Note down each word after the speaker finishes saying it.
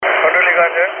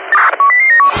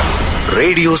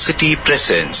Radio City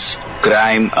presents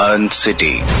Crime and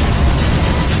City.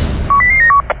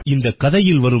 இந்த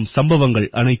கதையில் வரும் சம்பவங்கள்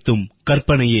அனைத்தும்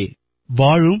கற்பனையே.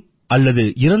 வாழும் அல்லது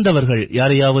இறந்தவர்கள்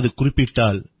யாரையாவது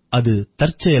குறிப்பிட்டால் அது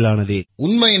தற்செயலானதே.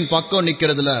 உண்மையின் பக்கம்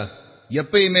நிக்கிறதுல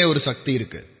எப்பயுமே ஒரு சக்தி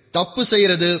இருக்கு. தப்பு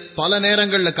செய்யறது பல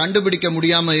நேரங்கள்ல கண்டுபிடிக்க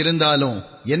முடியாம இருந்தாலும்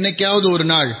என்னைக்காவது ஒரு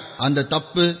நாள் அந்த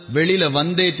தப்பு வெளியில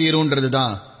வந்தே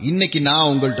தீரும்ன்றதுதான் இன்னைக்கு நான்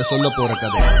உங்கள்கிட்ட சொல்ல போற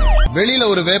கதை. வெளியில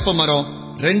ஒரு வேப்ப மரம்,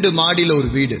 2 மாடியில ஒரு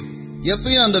வீடு.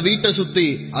 எப்பயும் அந்த வீட்டை சுத்தி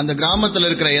அந்த கிராமத்துல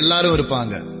இருக்கிற எல்லாரும்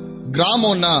இருப்பாங்க.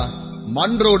 கிராமம்னா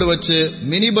மண் ரோடு வச்சு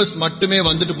மினி பஸ் மட்டுமே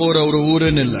வந்துட்டு போற ஒரு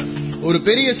ஊருன்னு இல்ல, ஒரு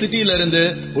பெரிய சிட்டில இருந்து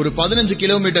ஒரு 15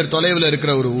 கிலோமீட்டர் தொலைவில்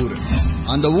இருக்கிற ஒரு ஊரு.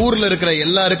 அந்த ஊர்ல இருக்கிற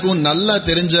எல்லாருக்கும் நல்லா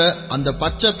தெரிஞ்ச அந்த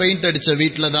பச்சை பெயிண்ட் அடிச்ச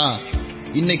வீட்டுல தான்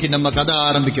இன்னைக்கு நம்ம கதை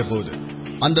ஆரம்பிக்க போகுது.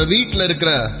 அந்த வீட்டுல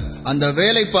இருக்கிற அந்த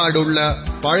வேலைப்பாடு உள்ள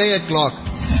பழைய கிளாக்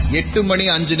 8 மணி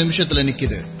 5 நிமிஷத்துல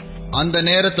நிக்குது. அந்த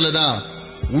நேரத்துல தான்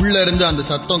உள்ள இருந்து அந்த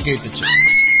சத்தம் கேட்டுச்சு.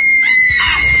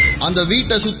 அந்த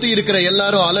வீட்டை சுத்தி இருக்கிற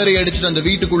எல்லாரும் அலறி அடிச்சுட்டு அந்த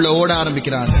வீட்டுக்குள்ள ஓட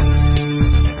ஆரம்பிக்கிறாங்க.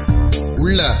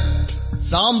 உள்ள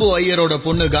சாம்பு ஐயரோட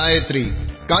பொண்ணு காயத்ரி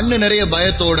கண்ணு நிறைய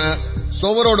பயத்தோட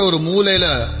சுவரோட ஒரு மூலையில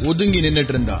ஒதுங்கி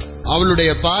நின்னுட்டு இருந்தா.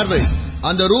 அவளுடைய பார்வை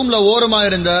அந்த ரூம்ல ஓரமா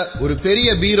இருந்த ஒரு பெரிய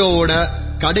பீரோவோட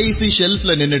கடைசி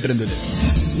ஷெல்ஃப்ல நின்னுட்டு இருந்தது.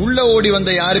 உள்ள ஓடி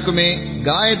வந்த யாருக்குமே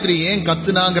காயத்ரி ஏன்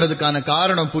கத்துனாங்கிறதுக்கான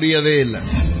காரணம் புரியவே இல்லை.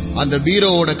 அந்த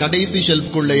பீரோவோட கடைசி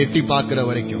ஷெல்ஃப்குள்ள எட்டி பாக்குற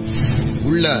வரைக்கும்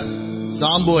உள்ள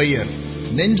சாம்பு ஐயர்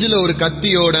நெஞ்சில ஒரு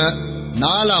கத்தியோட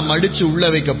 4 மடிச்சு உள்ள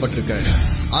வைக்கப்பட்டிருக்காரு.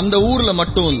 அந்த ஊர்ல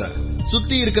மட்டும் இல்ல,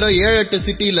 சுத்தி இருக்கிற 7-8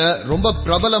 சிட்டில ரொம்ப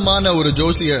பிரபலமான ஒரு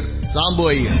ஜோசியர் சாம்பு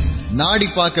ஐயர். நாடி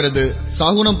பாக்குறது,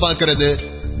 சகுனம் பாக்குறது,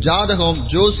 ஜாதகம்,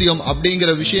 ஜோசியம்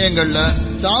அப்படிங்கிற விஷயங்கள்ல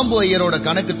சாம்பு ஐயரோட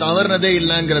கணக்கு தவறுனதே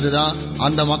இல்லைங்கிறது தான்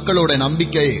அந்த மக்களோட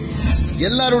நம்பிக்கை.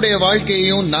 எல்லாருடைய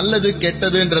வாழ்க்கையையும் நல்லது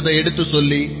கெட்டதுன்றதை எடுத்து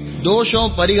சொல்லி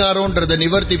தோஷம் பரிகாரம்ன்றத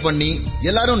நிவர்த்தி பண்ணி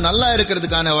எல்லாரும் நல்லா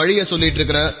இருக்கிறதுக்கான வழிய சொல்லிட்டு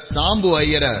இருக்கிற சாம்பு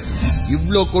ஐயரை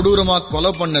இவ்ளோ கொடூரமா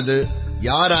கொலை பண்ணது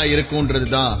யாரா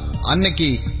இருக்கும்ன்றதுதான் அன்னைக்கு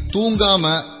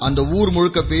தூங்காம அந்த ஊர்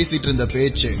முழுக்க பேசிட்டு இருந்த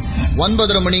பேச்சு.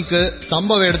 9:30 மணிக்கு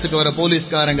சம்பவ இடத்துக்கு வர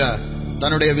போலீஸ்காரங்க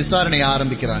தன்னுடைய விசாரணையை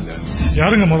ஆரம்பிக்கிறாங்க.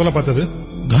 யாருங்க முதல்ல பார்த்தது?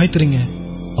 காயத்ரிங்க,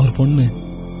 அவர் பொண்ணு.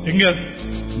 எங்க?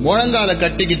 முழங்கால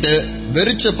கட்டிக்கிட்டு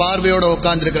வெறிச்ச பார்வையோட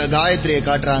உட்கார்ந்து இருக்கிற காயத்ரியை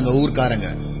காட்டுறாங்க ஊர்க்காரங்க.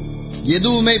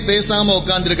 எதுவுமே பேசாம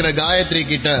உட்கார்ந்து இருக்கிற காயத்ரி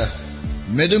கிட்ட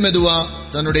மெதுவா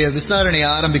தன்னுடைய விசாரணையை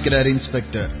ஆரம்பிக்கிறார்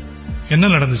இன்ஸ்பெக்டர். என்ன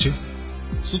நடந்துச்சு?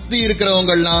 சுத்தி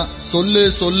இருக்கிறவங்க எல்லாம்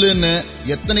சொல்லுன்னு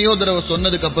எத்தனையோ தடவை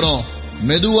சொன்னதுக்கு அப்புறம்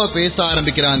மெதுவா பேச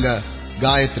ஆரம்பிக்கிறாங்க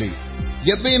காயத்ரி.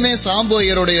 எப்பயுமே சாம்பு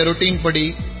ஐயருடைய ரொட்டீன் படி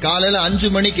காலையில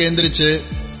 5 மணிக்கு எந்திரிச்சு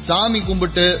சாமி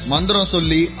கும்பிட்டு மந்திரம்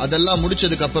சொல்லி அதெல்லாம்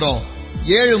முடிச்சதுக்கு அப்புறம்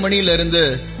 7 மணில இருந்து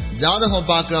ஜாதகம்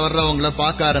பார்க்க வர்றவங்கள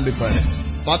பார்க்க ஆரம்பிப்பாரு.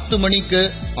 10 மணிக்கு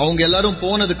அவங்க எல்லாரும்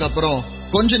போனதுக்கு அப்புறம்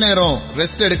கொஞ்ச நேரம்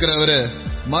ரெஸ்ட் எடுக்கிறவரு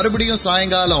மறுபடியும்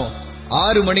சாயங்காலம்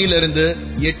 6 மணில இருந்து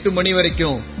 8 மணி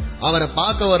வரைக்கும் அவரை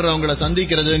பார்க்க வர்றவங்களை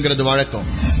சந்திக்கிறதுங்கிறது வழக்கம்.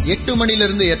 8 மணில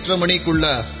இருந்து 8:30 மணிக்குள்ள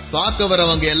பார்க்க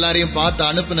வரவங்க எல்லாரையும் பார்த்து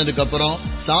அனுப்புனதுக்கு அப்புறம்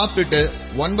சாப்பிட்டுட்டு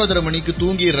 9:30 மணிக்கு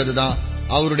தூங்கிடுறது தான்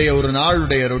அவருடைய ஒரு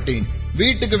நாளுடைய ரொட்டீன்.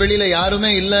 வீட்டுக்கு வெளியில யாருமே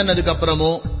இல்லன்னதுக்கு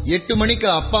அப்புறமும் 8 மணிக்கு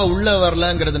அப்பா உள்ள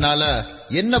வரலங்கிறதுனால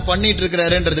என்ன பண்ணிட்டு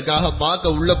இருக்கிறாருன்றதுக்காக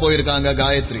பார்க்க உள்ள போயிருக்காங்க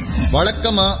காயத்ரி.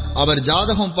 வழக்கமா அவர்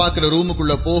ஜாதகம் பாக்குற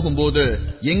ரூமுக்குள்ள போகும்போது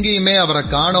எங்கேயுமே அவரை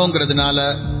காணோங்கிறதுனால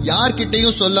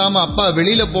யார்கிட்டையும் சொல்லாம அப்பா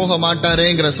வெளியில போக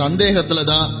மாட்டாரேங்கிற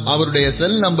சந்தேகத்துலதான் அவருடைய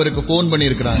செல் நம்பருக்கு போன்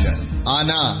பண்ணிருக்கிறாங்க.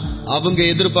 ஆனா அவங்க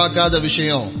எதிர்பார்க்காத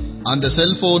விஷயம், அந்த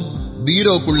செல்போன்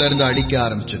பீரோக்குள்ள இருந்து அடிக்க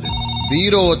ஆரம்பிச்சது.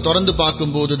 பீரோவை திறந்து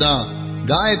பார்க்கும் போதுதான்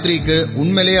காயத்ரிக்கு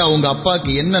உண்மையிலேயே அவங்க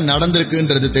அப்பாக்கு என்ன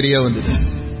நடந்திருக்குன்றது தெரிய வந்தது.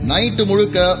 நைட்டு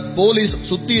முழுக்க போலீஸ்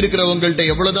சுத்தி இருக்கிறவங்கள்ட்ட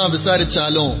எவ்வளவுதான்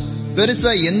விசாரிச்சாலும்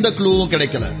பெருசா எந்த க்ளூவும்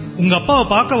கிடைக்கல. உங்க அப்பாவை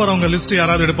பார்க்க வரவங்க லிஸ்ட்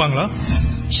யாராவது எடுப்பாங்களா?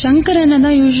 சங்கர் அண்ணா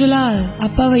தான் யூசுவலா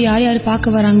அப்பாவை யார் யார்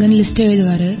பார்க்க வராங்கன்னு லிஸ்ட்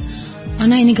எழுதுவாரு.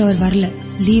 ஆனா இன்னைக்கு அவர் வரல,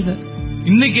 லீவு.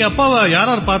 இன்னைக்கு அப்பாவை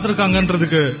யார் யார்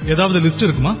பார்த்திருக்காங்கன்றதுக்கு ஏதாவது லிஸ்ட்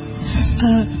இருக்குமா?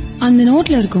 அந்த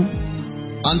நோட்ல இருக்கும்.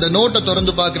 அந்த நோட்டை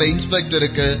திறந்து பாக்குற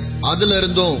இன்ஸ்பெக்டருக்கு அதுல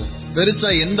இருந்தும் பெருசா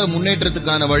எந்த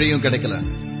முன்னேற்றத்துக்கான வழியும் கிடைக்கல.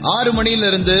 6 மணில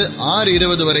இருந்து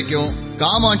 6:20 வரைக்கும்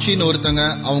காமாட்சின்னு ஒருத்தங்க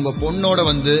அவங்க பொண்ணோட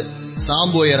வந்து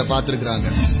சாம்பு ஐயரை பார்த்திருக்காங்க.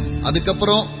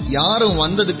 அதுக்கப்புறம் யாரும்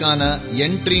வந்ததுக்கான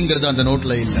என்ட்ரிங்கிறது அந்த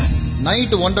நோட்ல இல்ல.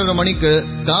 நைட் 1:30 மணிக்கு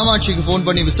காமாட்சிக்கு போன்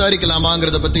பண்ணி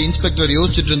விசாரிக்கலாமாங்கிறத பத்தி இன்ஸ்பெக்டர்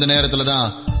யோசிச்சுட்டு இருந்த நேரத்துலதான்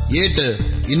ஏட்டு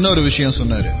இன்னொரு விஷயம்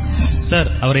சொன்னாரு. சார்,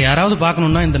 அவரை யாராவது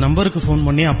பார்க்கணும்னா இந்த நம்பருக்கு போன்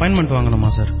பண்ணி அப்பாயின்மெண்ட் வாங்கணுமா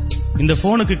சார்? இந்த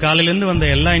போனுக்கு காலையில இருந்து வந்த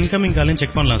எல்லா இன்கமிங் காலையும்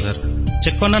செக் பண்ணலாம் சார்.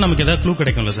 செக் பண்ணா நமக்கு ஏதாவது க்ளூ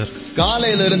கிடைக்கும்ல சார்?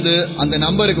 காலையில இருந்து அந்த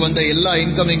நம்பருக்கு வந்த எல்லா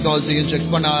இன்கமிங் கால்ஸையும்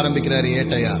செக் பண்ண ஆரம்பிக்கிறாரு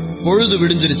ஏட்டையா. பொழுது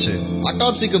விடிஞ்சிருச்சு.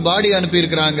 அட்டாப்சிக்கு பாடி அனுப்பி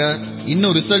இருக்கிறாங்க,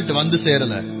 இன்னும் ரிசல்ட் வந்து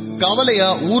சேரல. கவலையா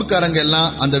ஊர்க்காரங்க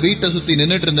எல்லாம் அந்த வீட்டை சுத்தி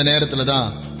நின்னுட்டு இருந்த நேரத்துலதான்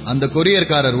அந்த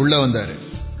கொரியர்காரர் உள்ள வந்தாரு.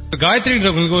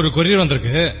 காயத்ரின்றவங்களுக்கு ஒரு கொரியர்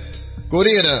வந்திருக்கு.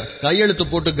 கொரியரை கையெழுத்து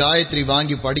போட்டு காயத்ரி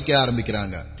வாங்கி படிக்க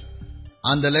ஆரம்பிக்கிறாங்க.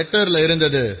 அந்த லெட்டர்ல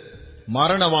இருந்தது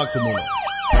மரண வாக்குமூலம்.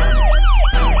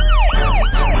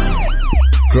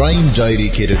 கிரைம் டைரி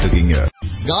கேட்டுருக்கீங்க.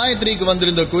 காயத்ரிக்கு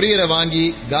வந்திருந்த கொரியரை வாங்கி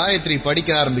காயத்ரி படிக்க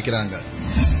ஆரம்பிக்கிறாங்க.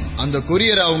 அந்த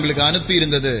கொரியரை அவங்களுக்கு அனுப்பி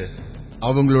இருந்தது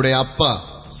அவங்களுடைய அப்பா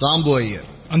சாம்பு ஐயர்.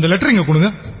 அந்த லெட்டர் இங்க கொடுங்க.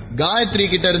 காயத்ரி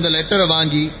கிட்ட இருந்த லெட்டரை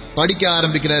வாங்கி படிக்க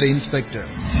ஆரம்பிக்கிறாரு இன்ஸ்பெக்டர்.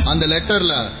 அந்த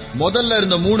லெட்டர்ல முதல்ல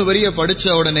இருந்த 3 வரிய படிச்ச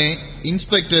உடனே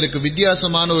இன்ஸ்பெக்டருக்கு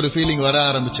வித்தியாசமான ஒரு ஃபீலிங் வர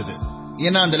ஆரம்பிச்சது.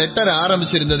 ஏன்னா அந்த லெட்டரை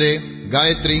ஆரம்பிச்சிருந்ததே,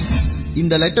 காயத்ரி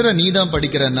இந்த லெட்டரை நீதான்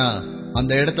படிக்கிறன்னா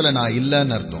அந்த இடத்துல நான்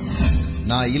இல்லன்னு அர்த்தம்.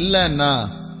 நான் இல்லன்னா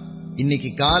இன்னைக்கு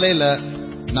காலையில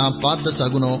நான் பார்த்த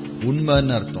சகுனம்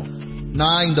உண்மைன்னு அர்த்தம்.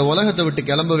 நான் இந்த உலகத்தை விட்டு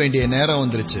கிளம்ப வேண்டிய நேரம்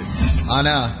வந்துருச்சு.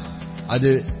 ஆனா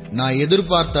அது நான்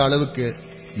எதிர்பார்த்த அளவுக்கு,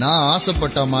 நான்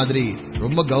ஆசைப்பட்ட மாதிரி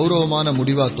ரொம்ப கௌரவமான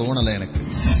முடிவா தோணல எனக்கு.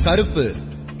 கருப்பு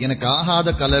எனக்கு ஆகாத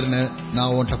கலர்னு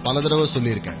நான் உன்கிட்ட பல தடவை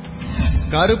சொல்லியிருக்கேன்.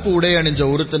 கருப்பு உடை அணிஞ்ச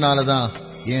ஒருத்தனாலதான்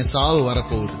என் சாவு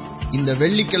வரப்போகுது. இந்த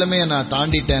வெள்ளிக்கிழமைய நான்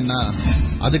தாண்டிட்டேன்னா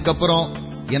அதுக்கப்புறம்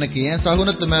எனக்கு என்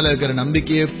சகுனத்து மேல இருக்கிற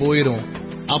நம்பிக்கையே போயிரும்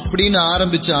அப்படின்னு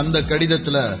ஆரம்பிச்ச அந்த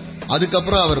கடிதத்துல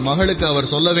அதுக்கப்புறம் அவர் மகளுக்கு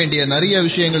அவர் சொல்ல வேண்டிய நிறைய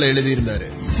விஷயங்களை எழுதியிருந்தாரு.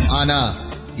 ஆனா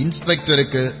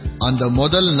இன்ஸ்பெக்டருக்கு அந்த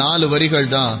முதல் 4 வரிகள்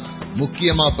தான்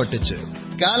முக்கியமா பட்டுச்சு.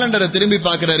 கேலண்டரை திரும்பி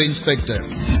பாக்குறாரு இன்ஸ்பெக்டர்.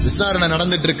 விசாரணை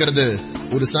நடந்துட்டு இருக்கிறது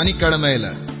ஒரு சனிக்கிழமையில.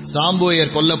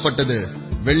 சாம்போயர் கொல்லப்பட்டது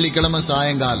வெள்ளிக்கிழமை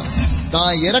சாயங்காலம்.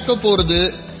 தான் இறக்க போறது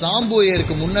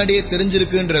சாம்போயருக்கு முன்னாடியே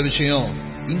தெரிஞ்சிருக்குன்ற விஷயம்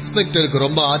இன்ஸ்பெக்டருக்கு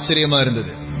ரொம்ப ஆச்சரியமா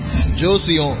இருந்தது.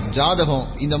 ஜோசியம், ஜாதகம்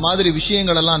இந்த மாதிரி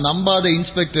விஷயங்கள் எல்லாம் நம்பாத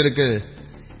இன்ஸ்பெக்டருக்கு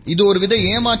இது ஒரு வித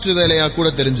ஏமாற்று வேலையா கூட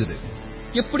தெரிஞ்சது.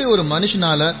 எப்படி ஒரு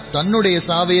மனுஷனால தன்னுடைய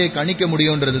சாவையை கணிக்க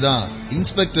முடியும்ன்றதுதான்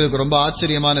இன்ஸ்பெக்டருக்கு ரொம்ப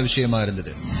ஆச்சரியமான விஷயமா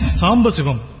இருந்தது.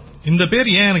 சாம்பசிவம் இந்த பேர்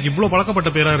ஏன் எனக்கு இவ்வளவு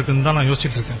பழக்கப்பட்ட பேரா இருக்குன்னு தான் நான்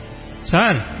யோசிச்சுட்டு இருக்கேன்.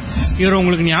 சார், இவர்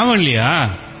உங்களுக்கு ஞாபகம் இல்லையா?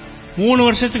 3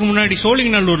 வருஷத்துக்கு முன்னாடி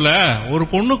சோழிங்கநல்லூர்ல ஒரு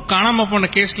பொண்ணு காணாம போன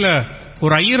கேஸ்ல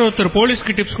ஒரு ஐயர் ஒருத்தர்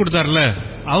போலீஸ்க்கு டிப்ஸ் கொடுத்தாருல,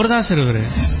 அவர் தான் சார் இவரு.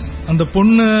 அந்த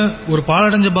பொண்ணு ஒரு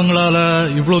பாழடைஞ்ச பங்களால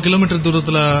இவ்வளவு கிலோமீட்டர்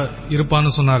தூரத்துல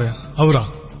இருப்பான்னு சொன்னாரு, அவரா?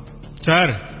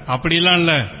 சார் அப்படிலாம்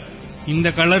இல்ல. இந்த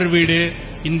கலர் வீடு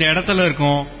இந்த இடத்துல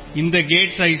இருக்கும், இந்த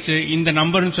கேட் சைஸ், இந்த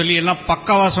நம்பர்னு சொல்லி எல்லாம்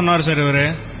பக்காவா சொன்னார் சார் இவரு.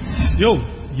 யோ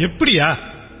எப்படியா?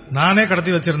 நானே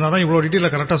கடத்தி வச்சிருந்தாதான் இவ்வளவு டீட்டெயில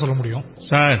கரெக்டா சொல்ல முடியும்.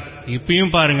 சார்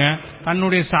இப்பயும் பாருங்க,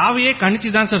 தன்னுடைய சாவையே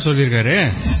கணிச்சுதான் சார் சொல்லியிருக்காரு.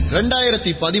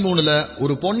 2013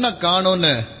 ஒரு பொண்ணை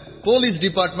காணோன்னு போலீஸ்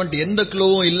டிபார்ட்மெண்ட் எந்த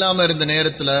க்ளூவும் இல்லாம இருந்த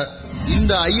நேரத்துல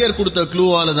இந்த ஐயர் கொடுத்த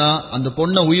க்ளூவால தான் அந்த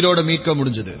பொண்ணை உயிரோட மீட்க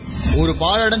முடிஞ்சது. ஒரு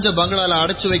பாழடைஞ்ச பங்களால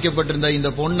அடைச்சு வைக்கப்பட்டிருந்த இந்த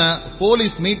பொண்ணை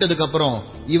போலீஸ் மீட்டதுக்கு அப்புறம்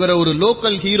இவரை ஒரு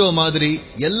லோக்கல் ஹீரோ மாதிரி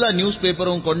எல்லா நியூஸ்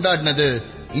பேப்பரும் கொண்டாடினது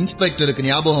இன்ஸ்பெக்டருக்கு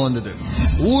ஞாபகம் வந்தது.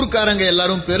 ஊர்க்காரங்க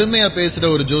எல்லாரும் பெருமையா பேசுற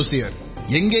ஒரு ஜோசியர்,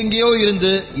 எங்கெங்கயோ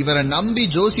இருந்து இவரை நம்பி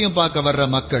ஜோசியம் பார்க்க வர்ற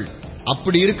மக்கள்.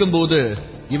 அப்படி இருக்கும்போது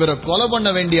இவரை கொலை பண்ண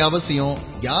வேண்டிய அவசியம்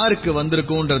யாருக்கு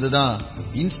வந்திருக்கும்ன்றதுதான்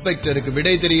இன்ஸ்பெக்டருக்கு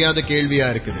விடை தெரியாத கேள்வியா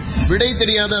இருக்குது. விடை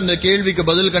தெரியாத அந்த கேள்விக்கு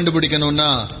பதில் கண்டுபிடிக்கணும்னா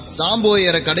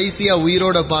சாம்போயரை கடைசியா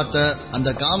உயிரோட பார்த்த அந்த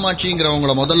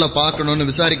காமாட்சிங்கிறவங்கள முதல்ல பார்க்கணும்னு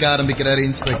விசாரிக்க ஆரம்பிக்கிறாரு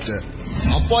இன்ஸ்பெக்டர்.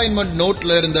 அப்பாயின்மெண்ட்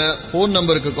நோட்ல இருந்த போன்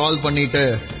நம்பருக்கு கால் பண்ணிட்டு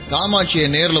காமாட்சியை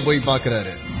நேர்ல போய்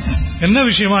பாக்குறாரு. என்ன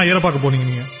விஷயமா ஐயரை பார்க்க போனீங்க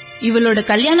நீங்க? இவளோட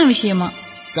கல்யாண விஷயமா?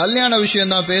 கல்யாண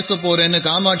விஷயம் தான் பேச போறேன்னு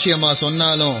காமாட்சி அம்மா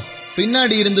சொன்னாலும்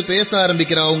பின்னாடி இருந்து பேச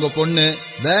ஆரம்பிக்கிற அவங்க பொண்ணு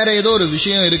வேற ஏதோ ஒரு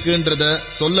விஷயம் இருக்குன்றத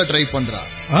சொல்ல ட்ரை பண்றா.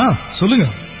 சொல்லுங்க.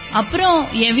 அப்புறம்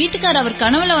என் வீட்டுக்காரர் அவர்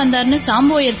கனவுல வந்தாருன்னு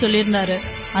சாம்போயர் சொல்லியிருந்தாரு,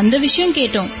 அந்த விஷயம்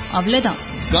கேட்டோம், அவ்வளவுதான்.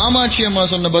 காமாட்சி அம்மா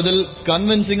சொன்ன பதில்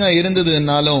கன்வின்சிங்கா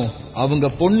இருந்ததுனாலும் அவங்க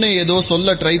பொண்ணு ஏதோ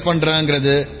சொல்ல ட்ரை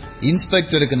பண்றாங்கிறது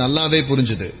இன்ஸ்பெக்டருக்கு நல்லாவே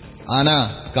புரிஞ்சுது. ஆனா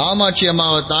காமாட்சி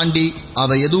அம்மாவை தாண்டி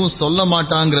அவ எதுவும் சொல்ல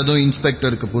மாட்டாங்கிறதும்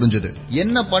இன்ஸ்பெக்டருக்கு புரிஞ்சுது.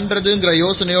 என்ன பண்றதுங்கிற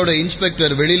யோசனையோட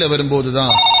இன்ஸ்பெக்டர் வெளியில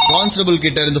வரும்போதுதான் கான்ஸ்டபிள்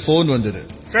கிட்ட இருந்து போன் வந்தது.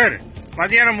 சார்,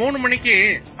 மதியானம் 3 மணிக்கு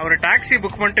அவர் டாக்ஸி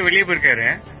புக் பண்ணிட்டு வெளியே போயிருக்காரு.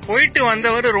 போயிட்டு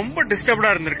வந்தவர் ரொம்ப டிஸ்டர்ப்டா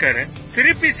இருந்திருக்காரு.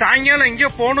 திருப்பி சாயங்காலம் எங்கேயோ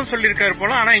போகணும்னு சொல்லிருக்காரு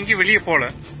போல, ஆனா எங்கேயும் வெளியே போல.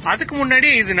 அதுக்கு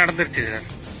முன்னாடியே இது நடந்துருச்சு சார்.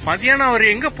 மதியானம் அவர்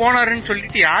எங்க போனாருன்னு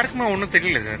சொல்லிட்டு யாருக்குமே ஒன்னும்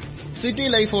தெரியல சார். சிட்டி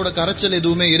லைஃபோட கரைச்சல்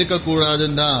எதுவுமே இருக்க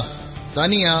கூடாதுன்னு தான்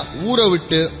தனியா ஊரை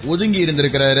விட்டு ஒதுங்கி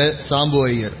இருந்திருக்கிறாரு சாம்பு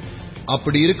ஐயர்.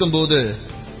 அப்படி இருக்கும்போது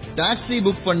டாக்ஸி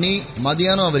புக் பண்ணி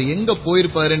மதியானம் அவர் எங்க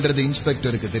போயிருப்பாருன்றது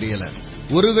இன்ஸ்பெக்டருக்கு தெரியல.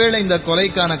 ஒருவேளை இந்த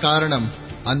கொலைக்கான காரணம்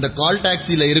அந்த கால்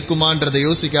டாக்ஸில இருக்குமான்றதை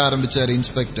யோசிக்க ஆரம்பிச்சாரு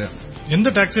இன்ஸ்பெக்டர். எந்த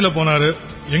டாக்ஸில போனாரு,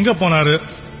 எங்க போனாரு,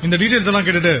 இந்த டீடைல்ஸ் எல்லாம்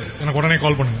கேட்டுட்டு எனக்கு உடனே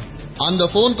கால் பண்ணுங்க. அந்த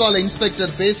போன் கால்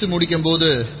இன்ஸ்பெக்டர் பேசி முடிக்கும் போது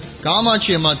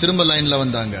காமாட்சி அம்மா திரும்ப லைன்ல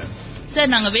வந்தாங்க.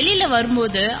 சார், நாங்க வெளியில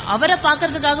வரும்போது அவரை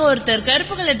பாக்குறதுக்காக ஒருத்தர்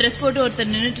கருப்பு கலர் ட்ரெஸ் போட்டு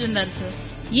ஒருத்தர் நின்னுட்டு இருந்தாரு சார்.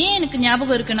 ஏன் எனக்கு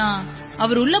ஞாபகம் இருக்குன்னா,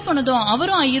 அவர் உள்ள போனதும்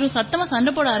அவரும் ஐயரும் சத்தமா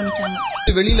சண்டை போட ஆரம்பிச்சாங்க.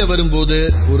 வெளியில வரும்போது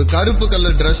ஒரு கருப்பு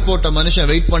கலர் டிரெஸ் போட்ட மனுஷன்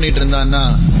வெயிட் பண்ணிட்டு இருந்தான்னா,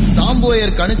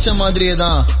 சாம்போயர் கணிச்ச மாதிரியே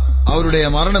தான் அவருடைய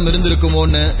மரணம்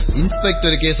இருந்திருக்குமோன்னு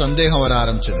இன்ஸ்பெக்டருக்கே சந்தேகம் வர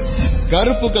ஆரம்பிச்சது.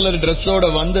 கருப்பு கலர் டிரெஸ்ஸோட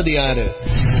வந்தது யாரு,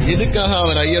 எதுக்காக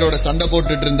அவர் ஐயரோட சண்டை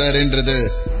போட்டுட்டு இருந்தாருன்றது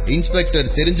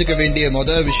இன்ஸ்பெக்டர் தெரிஞ்சுக்க வேண்டிய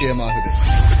முதல் விஷயமாகுது.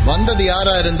 வந்தது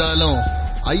யாரா இருந்தாலும்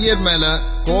ஐயர் மேல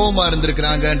கோபமா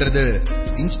இருந்திருக்கிறாங்கன்றது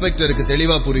இன்ஸ்பெக்டருக்கு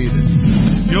தெளிவா புரியுது.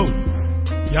 யோ,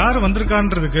 யாரு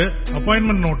வந்திருக்கான்றதுக்கு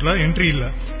அப்பாயின்மெண்ட் நோட்ல என்ட்ரி இல்ல,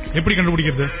 எப்படி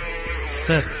கண்டுபிடிக்கிறது?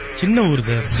 சார், சின்ன ஊர்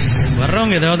சார்.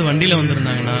 வர்றவங்க ஏதாவது வண்டியில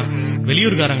வந்திருந்தாங்கன்னா,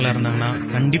 வெளியூர்காரங்களா இருந்தாங்கன்னா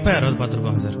கண்டிப்பா யாராவது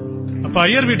பாத்துருப்பாங்க சார். அப்ப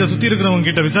ஐயர் வீட்டை சுத்தி இருக்கிறவங்க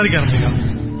கிட்ட விசாரிக்க ஆரம்பிக்கலாம்.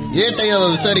 ஏட்டையாவை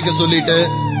விசாரிக்க சொல்லிட்டு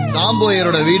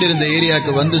சாம்போயரோட வீடு இருந்த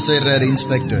ஏரியாவுக்கு வந்து சேர்றாரு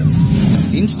இன்ஸ்பெக்டர்.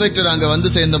 இன்ஸ்பெக்டர் அங்க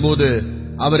வந்து சேர்ந்த போது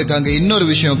அவருக்கு அங்க இன்னொரு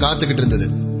விஷயம் காத்துக்கிட்டு இருந்தது.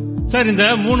 சார், இந்த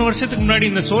 3 வருஷத்துக்கு முன்னாடி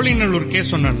இந்த சோழிநல்லூர்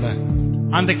கேஸ் சொன்னல,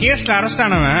 அந்த கேஸ்ல அரெஸ்ட்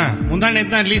ஆனவன் முந்தா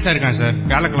நேத்து தான் ரிலீஸ் ஆயிருக்கான் சார்,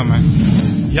 வியாழக்கிழமை.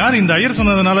 யார் இந்த ஐயர்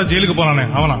சொன்னதுனால ஜெயிலுக்கு போனானே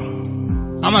அவனா?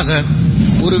 ஆமா சார்.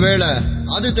 ஒருவேளை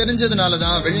அது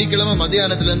தெரிஞ்சதுனாலதான் வெள்ளிக்கிழமை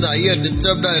மத்தியானத்துல இருந்து ஐயர்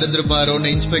டிஸ்டர்ப்டா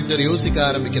இருந்திருப்பாரோன்னு இன்ஸ்பெக்டர் யோசிக்க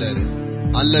ஆரம்பிக்கிறாரு.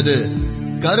 அல்லது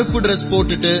கருப்பு டிரெஸ்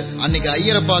போட்டுட்டு அன்னைக்கு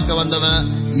ஐயரை பார்க்க வந்தவன்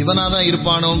இவனாதான்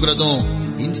இருப்பானோங்கிறதும்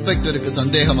இன்ஸ்பெக்டருக்கு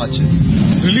சந்தேகமாச்சு.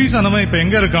 ரிலீஸ் ஆனவன் இப்ப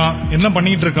எங்க இருக்கான், என்ன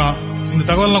பண்ணிட்டு இருக்கான், இந்த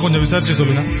தகவல்லாம் கொஞ்சம் விசாரிச்சு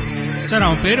சொல்லுங்க. சார்,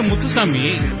 அவன் பேரு முத்துசாமி.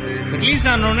 ரிலீஸ்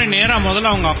ஆனோடனே நேரா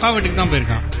முதல்ல அவங்க அக்கா வீட்டுக்கு தான்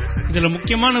போயிருக்கான். இதுல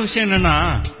முக்கியமான விஷயம் என்னன்னா,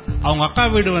 அவங்க அக்கா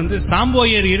வீடு வந்து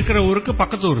சாம்போயர் இருக்கிற ஊருக்கு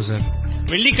பக்கத்து ஊர் சார்.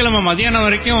 வெள்ளிக்கிழமை மதியானம்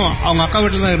வரைக்கும் அவங்க அக்கா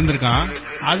வீட்டுல தான் இருந்திருக்கான்.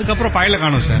 அதுக்கப்புறம் பாயில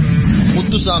காணும் சார்.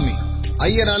 முத்துசாமி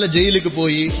ஐயரால ஜெயிலுக்கு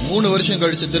போய் 3 வருஷம்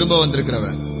கழிச்சு திரும்ப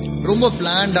வந்திருக்கிறவன். ரொம்ப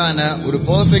பிளான்டான ஒரு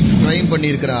பெர்ஃபெக்ட் கிரைம்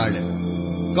பண்ணி இருக்கிற ஆளு.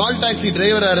 கால் டாக்ஸி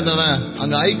டிரைவரா இருந்தவன்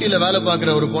அங்க ஐடில வேலை பார்க்கிற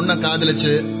ஒரு பொண்ணை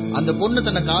காதலிச்சு, அந்த பொண்ணு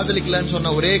தன்னை காதலிக்கலன்னு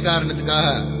சொன்ன ஒரே காரணத்துக்காக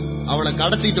அவளை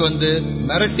கடத்திட்டு வந்து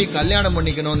மிரட்டி கல்யாணம்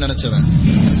பண்ணிக்கணும்னு நினைச்சவன்.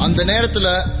 அந்த நேரத்துல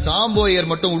சாம்போயர்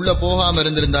மட்டும் உள்ள போகாம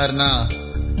இருந்திருந்தாருன்னா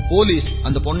போலீஸ்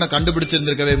அந்த பொண்ணை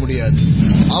கண்டுபிடிச்சிருந்திருக்கவே முடியாது.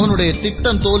 அவனுடைய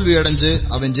திட்டம் தோல்வி அடைஞ்சு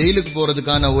அவன் ஜெயிலுக்கு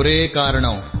போறதுக்கான ஒரே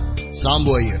காரணம்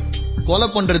சாம்போயர். கொலை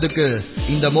பண்றதுக்கு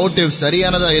இந்த மோட்டிவ்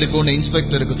சரியானதா இருக்கும்னு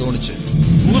இன்ஸ்பெக்டருக்கு தோணுச்சு.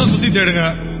 ஊரை சுத்தி தேடுங்க,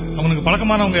 அவனுக்கு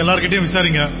பழக்கமானவங்க எல்லார்கிட்டயும்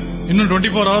விசாரிங்க. இன்னும்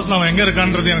 24 ஹவர்ஸ்ல அவன் எங்க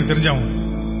இருக்கான்றது எனக்கு தெரிஞ்சாகும்.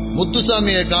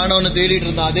 முத்துசாமியை காணோன்னு தேடிட்டு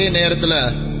இருந்த அதே நேரத்துல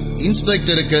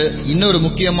இன்ஸ்பெக்டருக்கு இன்னொரு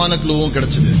முக்கியமான க்ளூவும்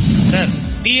கிடைச்சது. சார்,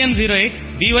 TN08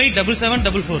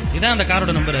 BY7744 இதான் அந்த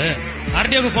காரோட நம்பர்.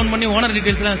 ஆர்டிஓக்கு போன் பண்ணி ஓனர்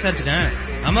டீடைல்ஸ் எல்லாம் விசாரிச்சிட்டேன்.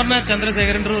 அமர்நாத்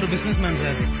சந்திரசேகர் ஒரு பிசினஸ் மேன்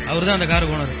சார், அவர் தான் அந்த கார்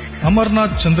ஓனர்.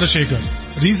 அமர்நாத் சந்திரசேகர்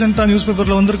ரீசெண்டா நியூஸ்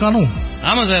பேப்பர்ல வந்திருக்கானோ?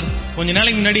 ஆமா சார், கொஞ்ச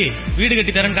நாளைக்கு முன்னாடி வீடு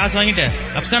கட்டி தரேன் காசு வாங்கிட்டு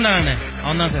அப்ஸ்டாண்டா நானு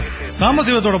அவன் தான் சார்.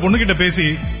 சாமசிவத்தோட பொண்ணுகிட்ட பேசி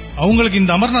அவங்களுக்கு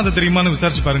இந்த அமர்நாத் தெரியுமான்னு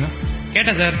விசாரிச்சு பாருங்க.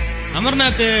 கேட்டேன் சார்,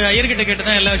 அமர்நாத் ஐயர்கிட்ட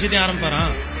கேட்டுதான் எல்லா விஷயத்தையும்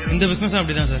ஆரம்பிப்பாரான். இந்த பிசினஸ்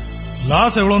அப்படிதான் சார்.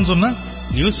 லாஸ் எவ்வளவுன்னு சொன்ன?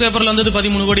 நியூஸ் பேப்பர்ல வந்தது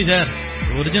 13 கோடி சார்.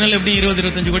 ஒரிஜினல் எப்படி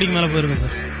 20-25 கோடிக்கு மேல போயிருங்க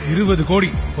சார். 20 கோடி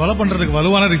கொலை பண்றதுக்கு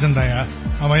வலுவான ரீசன் தாயா.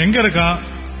 அவன் எங்க இருக்கான்,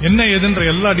 என்ன ஏதுன்ற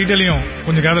எல்லா டீடைலையும்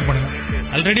கொஞ்சம் கேதர் பண்ணுங்க.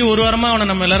 ஆல்ரெடி ஒரு வாரமா அவனை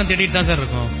நம்ம எல்லாரும் தேடிட்டு தான் சார்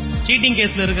இருக்கோம். சீட்டிங்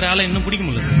கேஸ்ல இருக்கிற ஆளை இன்னும் பிடிக்க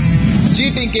முடியல சார்.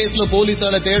 சீட்டிங் கேஸ்ல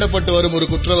போலீசால தேடப்பட்டு வரும் ஒரு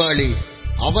குற்றவாளி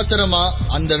அவசரமா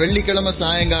அந்த வெள்ளிக்கிழமை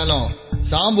சாயங்காலம்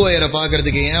சாம்போயரை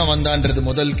பாக்குறதுக்கு ஏன் வந்தான்றது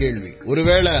முதல் கேள்வி.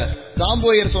 ஒருவேளை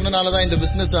சாம்போயர் சொன்னனாலதான் இந்த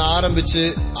பிசினஸ் ஆரம்பிச்சு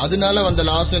அதனால வந்த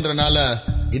லாஸ்ன்றனால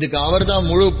இதுக்கு அவர்தான்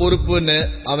முழு பொறுப்புன்னு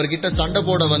அவர்கிட்ட சண்டை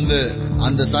போட வந்து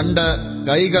அந்த சண்டை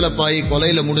கைகலப்பாயி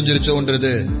கொலையில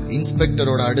முடிஞ்சிருச்சோன்றது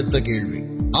இன்ஸ்பெக்டரோட அடுத்த கேள்வி.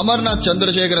 அமர்நாத்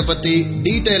சந்திரசேகரை பத்தி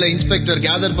டீடைல இன்ஸ்பெக்டர்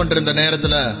கேதர் பண்ற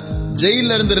நேரத்துல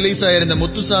ஜெயில இருந்து ரிலீஸ் ஆயிருந்த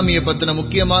முத்துசாமியை பத்தின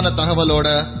முக்கியமான தகவலோட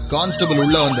கான்ஸ்டபிள்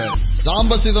உள்ள வந்தார்.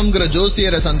 சாம்பசிவம்ங்கிற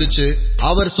ஜோசியரை சந்திச்சு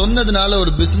அவர் சொன்னதுனால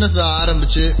ஒரு பிசினஸ்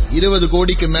ஆரம்பிச்சு 20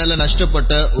 கோடிக்கு மேல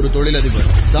நஷ்டப்பட்ட ஒரு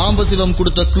தொழிலதிபர். சாம்பசிவம்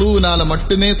கொடுத்த க்ளூனால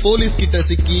மட்டுமே போலீஸ் கிட்ட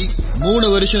சிக்கி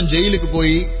 3 வருஷம் ஜெயிலுக்கு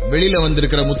போய் வெளியில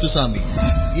வந்திருக்கிற முத்துசாமி.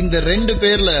 இந்த 2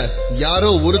 பேர்ல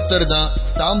யாரோ ஒருத்தர் தான்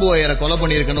சாம்புவயரை கொலை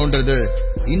பண்ணிருக்கணும்ன்றது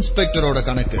இன்ஸ்பெக்டரோட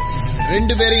கணக்கு.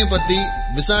 2 பேரையும் பத்தி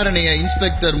விசாரணைய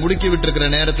இன்ஸ்பெக்டர் முடுக்கி விட்டு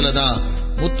நேரத்துலதான்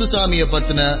முத்துசாமியை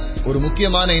பத்தின ஒரு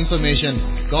முக்கியமான இன்ஃபர்மேஷன்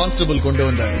கான்ஸ்டபிள் கொண்டு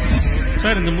வந்தாரு.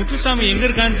 சார், இந்த முத்துசாமி எங்க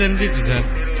இருக்கான்னு தெரிஞ்சிச்சு சார்.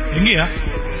 எங்கயா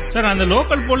சார்? அந்த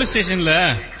லோக்கல் போலீஸ் ஸ்டேஷன்ல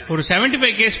ஒரு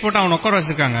 75 கேஸ் போட்டு அவன் உட்கார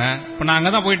வச்சிருக்காங்க. இப்ப நான்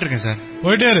அங்கதான் போயிட்டு இருக்கேன் சார்.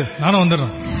 போயிட்டே இரு, நானும்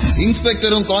வந்துடுறேன்.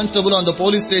 இன்ஸ்பெக்டரும் கான்ஸ்டபிளும் அந்த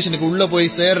போலீஸ் ஸ்டேஷனுக்கு உள்ள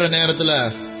போய் சேர்ற நேரத்துல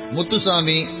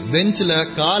முத்துசாமி பெஞ்சில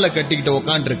காலை கட்டிக்கிட்டு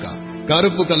உக்காண்டு இருக்கான்.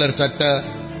 கருப்பு கலர் சட்டை,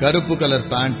 கருப்பு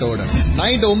கலர் பேண்டோட.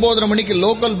 நைட் 9:30 மணிக்கு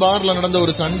லோக்கல் பார்ல நடந்த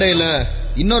ஒரு சண்டையில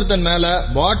இன்னொருத்தன் மேல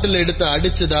பாட்டில் எடுத்து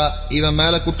அடிச்சதா இவன்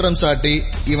மேல குற்றம் சாட்டி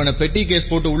இவனை பெட்டி கேஸ்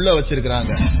போட்டு உள்ள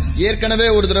வச்சிருக்காங்க. ஏற்கனவே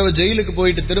ஒரு தடவை ஜெயிலுக்கு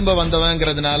போயிட்டு திரும்ப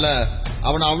வந்தவங்கிறதுனால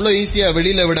அவனை அவ்வளவு ஈஸியா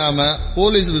வெளியில விடாம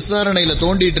போலீஸ் விசாரணையில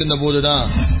தோண்டிட்டு இருந்த போதுதான்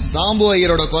சாம்பு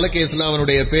ஐயரோட கொலை கேஸ்ல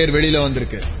அவனுடைய பேர் வெளியில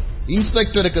வந்திருக்கு.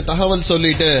 இன்ஸ்பெக்டருக்கு தகவல்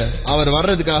சொல்லிட்டு அவர்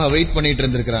வர்றதுக்காக வெயிட் பண்ணிட்டு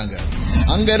இருந்திருக்காங்க.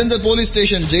 அங்க இருந்த போலீஸ்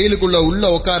ஸ்டேஷன் ஜெயிலுக்குள்ள உள்ள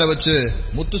உட்கார வச்சு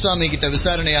முத்துசாமி கிட்ட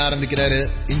விசாரணை ஆரம்பிக்கிறாரு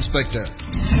இன்ஸ்பெக்டர்.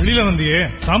 வெளியில வந்தியே,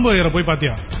 சாம்பு ஐயரை போய்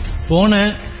பாத்தியா?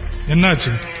 போனேன்.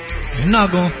 என்னாச்சு? என்ன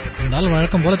ஆகும், இருந்தாலும்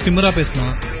வழக்கம் போல திமிரா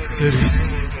பேசினான். சரி,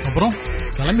 அப்புறம்?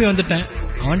 கிளம்பி வந்துட்டேன்.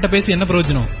 அவன்கிட்ட பேசி என்ன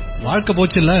பிரயோஜனம், வாழ்க்கை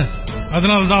போச்சு இல்ல.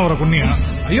 அதனாலதான் அவரை கொன்னியா?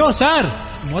 ஐயோ சார்,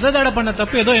 தடவை பண்ண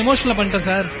தப்பு ஏதோ எமோஷனல் பண்ணிட்டேன்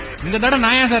சார். இந்த தடவை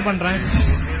நான் ஏன் சார் பண்றேன்?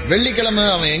 வெள்ளிக்கிழமை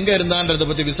அவன் எங்க இருந்தான்றத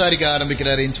பத்தி விசாரிக்க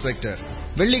ஆரம்பிக்கிறாரு இன்ஸ்பெக்டர்.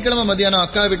 வெள்ளிக்கிழமை மத்தியானம்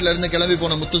அக்கா வீட்டுல இருந்து கிளம்பி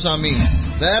போன முத்துசாமி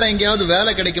வேற எங்கேயாவது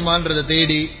வேலை கிடைக்குமான்றத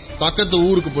தேடி பக்கத்து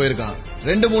ஊருக்கு போயிருக்கான்.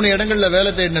 2-3 இடங்கள்ல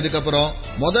வேலை தேடினதுக்கு அப்புறம்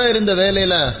இருந்த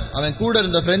வேலையில அவன் கூட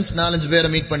இருந்த ஃப்ரெண்ட்ஸ் 4-5 பேரை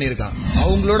மீட் பண்ணிருக்கான்.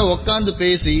 அவங்களோட உட்காந்து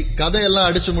பேசி கதையெல்லாம்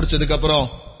அடிச்சு முடிச்சதுக்கு அப்புறம்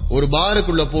ஒரு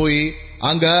பாருக்குள்ள போய்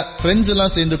அங்க ஃப்ரெண்ட்ஸ்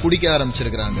எல்லாம் சேர்ந்து குடிக்க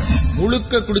ஆரம்பிச்சிருக்காங்க.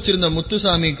 முழுக்க குடிச்சிருந்த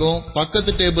முத்துசாமிக்கும்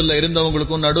பக்கத்து டேபிள்ல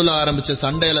இருந்தவங்களுக்கும் நடுவுல ஆரம்பிச்ச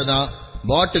சண்டையில தான்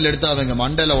பாட்டில் எடுத்து அவங்க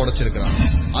மண்டையில உடைச்சிருக்கான்.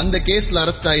 அந்த கேஸ்ல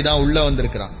அரெஸ்ட் ஆகி தான் உள்ள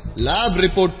வந்திருக்கான். லேப்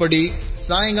ரிப்போர்ட் படி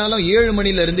சாயங்காலம் 7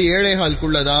 மணில இருந்து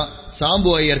 7:15 சாம்பு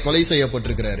ஐயர் கொலை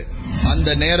செய்யப்பட்டிருக்கிறாரு. அந்த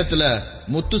நேரத்துல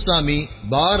முத்துசாமி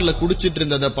பார்ல குடிச்சிட்டு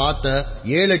இருந்ததை பார்த்த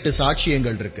 7-8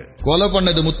 சாட்சியங்கள் இருக்கு. கொலை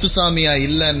பண்ணது முத்துசாமியா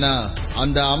இல்லன்னா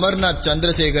அந்த அமர்நாத்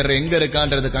சந்திரசேகர் எங்க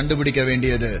இருக்கான்றத கண்டுபிடிக்க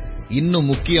வேண்டியது இன்னும்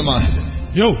முக்கியமாகுது.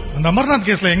 யோ, அந்த அமர்நாத்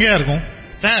கேஸ்ல எங்கயா இருக்கும்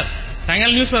சார்?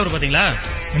 சாயங்காலம் நியூஸ் பேப்பர் பாத்தீங்களா?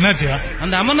 என்னாச்சியா?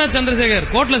 அந்த அமர்நாத்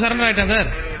சந்திரசேகர் கோர்ட்ல சரண்டர் ஆயிட்டான் சார்.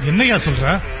 என்னையா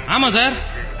சொல்ற? ஆமா சார்,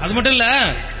 அது மட்டும் இல்ல,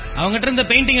 அவங்ககிட்ட இருந்த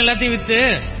பெயிண்டிங் எல்லாத்தையும் வித்து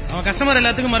அவன் கஸ்டமர்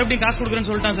எல்லாத்துக்கும் மறுபடியும் காசு கொடுக்குறேன்னு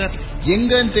சொல்லிட்டான் சார்.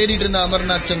 எங்கன்னு தேடிட்டு இருந்த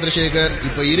அமர்நாத் சந்திரசேகர்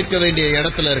இப்ப இருக்க வேண்டிய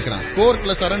இடத்துல இருக்கிறான்.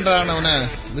 கோர்ட்ல சரண்டர் ஆனவனை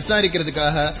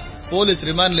விசாரிக்கிறதுக்காக போலீஸ்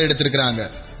ரிமாண்ட்ல எடுத்திருக்காங்க.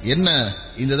 என்ன,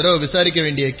 இந்த தடவை விசாரிக்க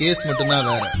வேண்டிய கேஸ் மட்டும்தான்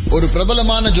வேற. ஒரு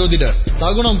பிரபலமான ஜோதிடர்,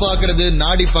 சகுனம் பாக்குறது,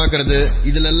 நாடி பாக்குறது,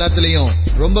 இதுல எல்லாத்திலையும்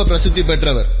ரொம்ப பிரசித்தி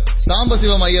பெற்றவர்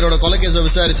சாம்பசிவம் ஐயரோட கொலைகேஸ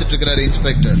விசாரிச்சிட்டு இருக்கிறாரு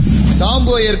இன்ஸ்பெக்டர்.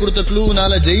 சாம்பு ஐயர் கொடுத்த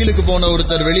க்ளூனால ஜெயிலுக்கு போன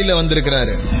ஒருத்தர் வெளியில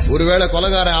வந்திருக்கிறாரு. ஒருவேளை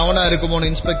கொலைகாரன் அவனா இருக்குமோன்னு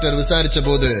இன்ஸ்பெக்டர் விசாரிச்ச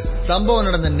போது சம்பவம்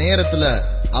நடந்த நேரத்துல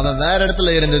அவன் வேற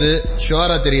இடத்துல இருந்தது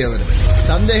ஷுவரா தெரிய வருது.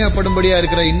 சந்தேகப்படும்படியா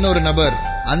இருக்கிற இன்னொரு நபர்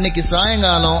அன்னைக்கு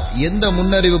சாயங்காலம் எந்த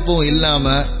முன்னறிவிப்பும்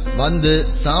இல்லாம வந்து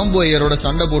சாம்பு ஐயரோட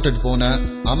சண்டை போட்டுட்டு போன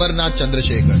அமர்நாத்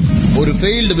சந்திரசேகர். ஒரு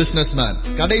ஃபெயில்டு பிசினஸ் மேன்.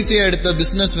 கடைசியா எடுத்த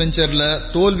பிசினஸ் வெஞ்சர்ல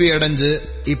தோல்வி அடைஞ்சு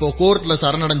இப்போ கோர்ட்ல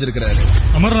சரணடைஞ்சிருக்கிறாரு.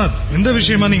 அமர்நாத், எந்த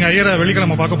விஷயமா நீங்க ஐயரை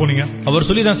வெள்ளிக்கிழமை பார்க்க போனீங்க? அவர்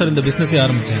சொல்லிதான் சார் இந்த பிசினஸ்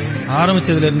ஆரம்பிச்சேன்.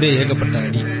 ஆரம்பிச்சதுல இருந்தே ஏகப்பட்ட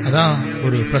அடி, அதான்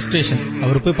ஒரு ஃப்ரஸ்ட்ரேஷன்.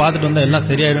 அவர் போய் பார்த்துட்டு வந்தா எல்லாம்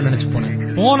சரியாயிடும் நினைச்சு போனேன்.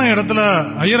 போன இடத்துல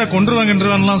ஐயரை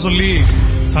கொன்றுவாங்கன்றலாம் சொல்லி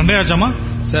சண்டையாச்சாமா?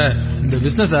 சார், இந்த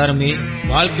பிசினஸ் ஆரம்பி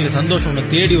வாழ்க்கையில சந்தோஷம் உன்னை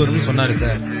தேடி வரும்னு சொன்னாரு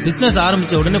சார். பிசினஸ்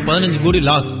ஆரம்பிச்ச உடனே 15 கோடி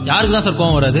லாஸ். யாருக்கு தான் சார்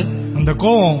கோவம் வராது? அந்த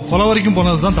கோவம் கொலை வரைக்கும்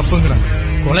போனதுதான் தப்புங்கிறாங்க.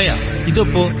 கொலையா?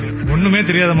 இதப்போ ஒண்ணுமே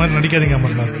தெரியாத மாதிரி நடிக்காதீங்க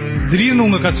அமர்நாத். திடீர்னு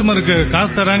உங்க கஸ்டமருக்கு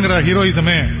காசு தராங்கிற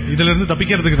ஹீரோயிசமே இதுல இருந்து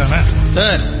தப்பிக்கிறதுக்கு தானே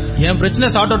சார். என் பிரச்சனை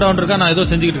சார்ட் அவுட் ஆன் இருக்கா, நான் ஏதோ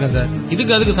செஞ்சுக்கிட்டு இருக்கேன் சார்.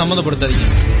 இதுக்கு அதுக்கு சம்மந்தப்படுத்தாதீங்க.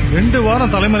 2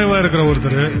 வாரம் தலைமறைவா இருக்கிற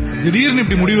ஒருத்தர் திடீர்னு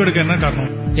இப்படி முடிவு எடுக்க என்ன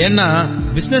காரணம்? ஏன்னா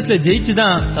பிசினஸ்ல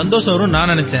ஜெயிச்சுதான் சந்தோஷம் வரும்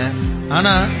நான் நினைச்சேன்.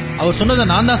 ஆனா அவர் சொன்னதை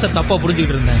நான் தான் சார் தப்பா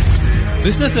புரிஞ்சுக்கிட்டு இருந்தேன்.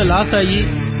 பிசினஸ்ல லாஸ் ஆகி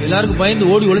எல்லாருக்கும் பயந்து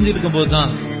ஓடி ஒளிஞ்சிட்டு இருக்கும்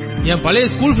போதுதான் என் பழைய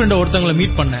ஸ்கூல் ஃப்ரெண்ட ஒருத்தவங்களை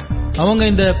மீட் பண்ணேன். அவங்க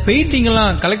இந்த பெயிண்டிங்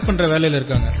எல்லாம் கலெக்ட் பண்ற வேலையில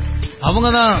இருக்காங்க. அவங்க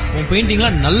தான் உன்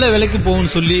பெயிண்டிங்லாம் நல்ல விலைக்கு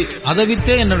போகும்னு சொல்லி அதை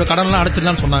வித்தே என்னோட கடன் எல்லாம்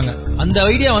அடைச்சிடலாம்னு சொன்னாங்க. அந்த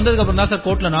ஐடியா வந்ததுக்கு அப்புறம் தான் சார்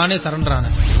கோர்ட்ல நானே சரண்டர்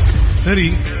ஆனேன். சரி,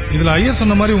 இதுல ஐயர்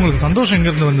சொன்ன மாதிரி உங்களுக்கு சந்தோஷம் எங்க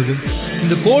இருந்து வந்தது?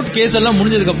 இந்த கோர்ட் கேஸ் எல்லாம்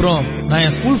முடிஞ்சதுக்கு அப்புறம் நான்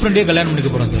என் ஸ்கூல் ஃப்ரெண்டே கல்யாணம்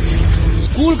பண்ணிக்க போறேன் சார்.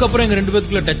 ஸ்கூலுக்கு அப்புறம் எங்க 2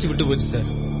 பேருக்குள்ள டச் விட்டு போச்சு சார்.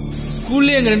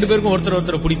 ஸ்கூல்லயே எங்க 2 பேருக்கும்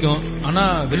ஒருத்தர் பிடிக்கும், ஆனா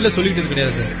வெளில சொல்லிட்டு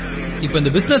கிடையாது சார். இப்ப இந்த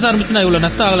பிசினஸ் ஆரம்பிச்சு நான் இவ்வளவு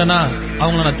நஷ்டம் ஆகலன்னா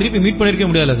அவங்களை நான் திருப்பி மீட் பண்ணிருக்க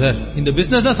முடியல சார். இந்த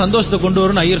பிசினஸ் தான் சந்தோஷத்தை கொண்டு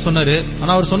வரும்னு ஐயர் சொன்னாரு.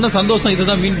 ஆனா அவர் சொன்ன சந்தோஷம்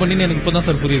இதுதான் மீன் பண்ணின்னு எனக்கு இப்பதான்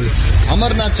சார் புரியுது.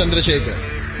 அமர்நாத் சந்திரசேகர்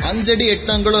 5 அடி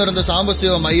 8 அங்குலம் இருந்த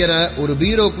சாம்பசிவம் ஐயரை ஒரு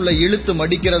பீரோக்குள்ள இழுத்து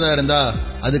மடிக்கிறதா இருந்தா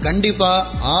அது கண்டிப்பா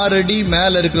 6 அடி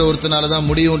மேல இருக்கிற ஒருத்தனாலதான்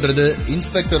முடியும்ன்றது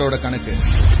இன்ஸ்பெக்டரோட கணக்கு.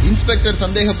 இன்ஸ்பெக்டர்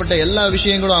சந்தேகப்பட்ட எல்லா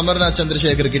விஷயங்களும் அமர்நாத்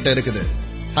சந்திரசேகர் கிட்ட இருக்குது.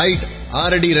 ஹைட்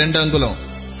 6 அடி 2 அங்குலம்.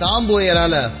 சாம்பு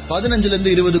ஐயரால 15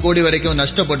 இருந்து 20 கோடி வரைக்கும்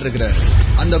நஷ்டப்பட்டிருக்கிறார்.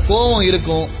 அந்த கோவம்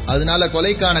இருக்கும், அதனால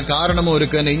கொலைக்கான காரணமும்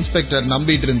இருக்குன்னு இன்ஸ்பெக்டர்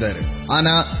நம்பிட்டு இருந்தாரு.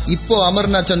 ஆனா இப்போ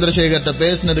அமர்நாத் சந்திரசேகர்ட்ட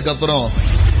பேசினதுக்கு அப்புறம்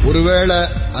ஒருவேளை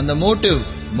அந்த மோட்டிவ்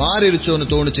மாறிடுச்சோன்னு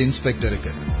தோணுச்சு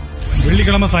இன்ஸ்பெக்டருக்கு.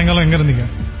 வெள்ளிக்கிழமை சாயங்காலம் எங்க இருந்தீங்க?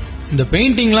 இந்த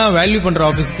பெயிண்டிங்லாம் வேல்யூ பண்ற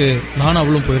ஆபீஸ்க்கு நானும்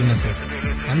அவளும் போயிருந்தேன் சார்.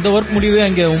 அந்த ஒர்க் முடிவே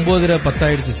அங்க 9:10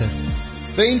 ஆயிடுச்சு சார்.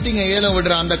 பெயிண்டிங்கை ஏலம்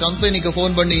விடுற அந்த கம்பெனிக்கு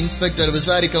போன் பண்ணி இன்ஸ்பெக்டர்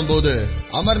விசாரிக்கும் போது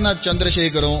அமர்நாத்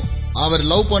சந்திரசேகரும் அவர்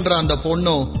லவ் பண்ற அந்த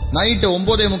பொண்ணும் நைட்டு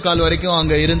 9:45 வரைக்கும்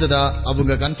அங்க இருந்ததா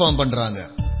அவங்க கன்ஃபார்ம் பண்றாங்க.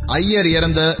 ஐயர்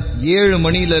இறந்த 7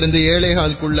 மணியிலிருந்து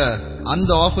 7:15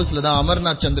 அந்த ஆபீஸ்ல தான்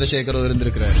அமர்நாத் சந்திரசேகரும்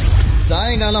இருந்திருக்கிறார்.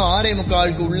 சாயங்காலம்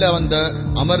 6:45 உள்ள வந்த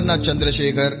அமர்நாத்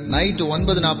சந்திரசேகர் நைட்டு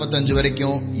 9:45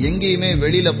 வரைக்கும் எங்கேயுமே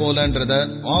வெளியில போலன்றத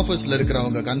ஆபீஸ்ல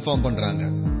இருக்கிறவங்க கன்ஃபார்ம் பண்றாங்க.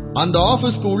 அந்த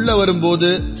ஆபீஸ்க்கு உள்ள வரும்போது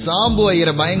சாம்பு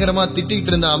ஐயரை பயங்கரமா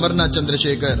திட்டிட்டு இருந்த அமர்நாத்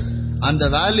சந்திரசேகர் அந்த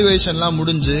வேல்யூவேஷன்லாம்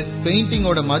முடிஞ்சு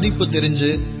பெயிண்டிங்கோட மதிப்பு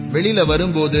தெரிஞ்சு வெளியில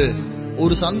வரும்போது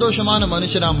ஒரு சந்தோஷமான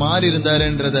மனுஷனா மாறி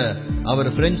இருந்தாருன்றத அவர்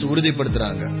ஃப்ரெண்ட்ஸ்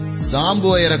உறுதிப்படுத்துறாங்க. சாம்பு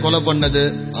ஐயரை கொலை பண்ணது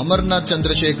அமர்நாத்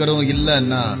சந்திரசேகரும்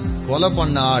இல்லன்னா கொலை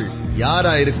பண்ண ஆள்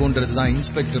யாரா இருக்கும்ன்றதுதான்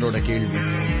இன்ஸ்பெக்டரோட கேள்வி.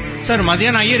 சார்,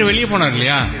 மதியானம் ஐயர் வெளியே போனார்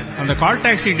இல்லையா, அந்த கால்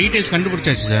டாக்ஸி டீடைல்ஸ்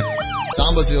கண்டுபிடிச்சாச்சு சார்.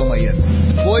 சாம்பசிவம் ஐயர்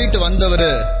போயிட்டு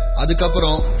வந்தவரு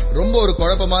அதுக்கப்புறம் ரொம்ப ஒரு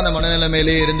குழப்பமான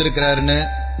மனநிலைமையிலே இருந்திருக்கிறாருன்னு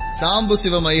சாம்பு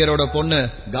சிவம் ஐயரோட பொண்ணு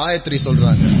காயத்ரி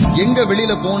சொல்றாங்க. எங்க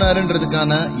வெளியில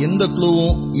போனாருன்றதுக்கான எந்த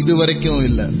க்ளூவும் இது வரைக்கும்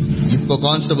இல்ல, இப்ப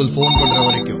கான்ஸ்டபிள் போன் பண்ற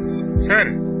வரைக்கும். சார்,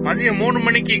 மதியம் 3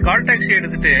 மணிக்கு கால் டாக்ஸி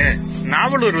எடுத்துட்டு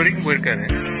நாவலூர் வரைக்கும் போயிருக்காரு.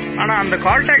 ஆனா அந்த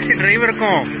கால் டாக்ஸி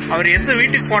டிரைவருக்கும் அவர் எந்த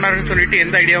வீட்டுக்கு போனாருன்னு சொல்லிட்டு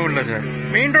எந்த ஐடியாவும் இல்ல சார்.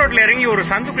 மெயின் ரோட்ல இறங்கி ஒரு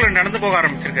சந்துக்குள்ள நடந்து போக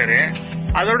ஆரம்பிச்சிருக்காரு.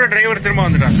 அதோட டிரைவர் திரும்ப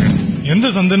வந்துட்டாங்க. எந்த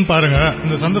சந்துன்னு பாருங்க,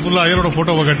 இந்த சந்து ஃபுல்லா ஐயரோட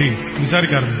போட்டோவை காட்டி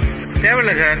விசாரிக்காரு.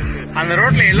 தேவையில்ல சார், அந்த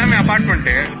ரோட்ல எல்லாமே அபார்ட்மெண்ட்,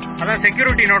 அதான்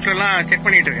செக்யூரிட்டி நோட்ல எல்லாம் செக்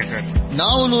பண்ணிட்டு இருக்கேன் சார்.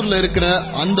 நாவலூர்ல இருக்கிற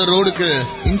அந்த ரோடுக்கு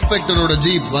இன்ஸ்பெக்டரோட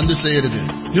ஜீப் வந்து சேருது.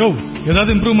 யோ,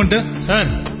 ஏதாவது இம்ப்ரூவ்மெண்ட்? சார்,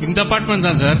 இந்த அபார்ட்மெண்ட்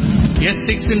தான் சார்.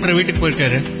 S6ன்ற வீட்டுக்கு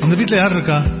போயிருக்காரு. அந்த வீட்டுல யார்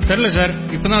இருக்கா தெரியல சார்,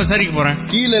 இப்பதான் விசாரிக்க போறேன்.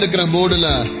 கீழ இருக்கிற போர்டுல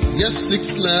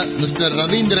S6ல மிஸ்டர்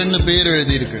ரவீந்திரன் பேர்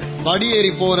எழுதி இருக்கு.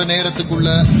 படியேறி போற நேரத்துக்குள்ள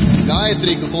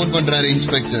காயத்ரிக்கு போன் பண்றாரு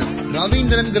இன்ஸ்பெக்டர்.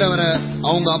 ரவீந்திரன்கிறவரை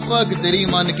அவங்க அப்பாவுக்கு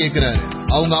தெரியுமான்னு கேக்குறாரு.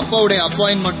 அவங்க அப்பாவுடைய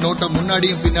அப்பாயின்மெண்ட் நோட்டை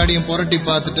முன்னாடியும் பின்னாடியும் புரட்டி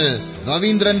பார்த்துட்டு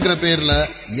ரவீந்திரன்கிற பேர்ல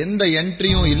எந்த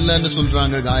என்ட்ரியும் இல்லன்னு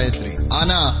சொல்றாங்க காயத்ரி.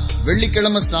 ஆனா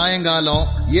வெள்ளிக்கிழமை சாயங்காலம்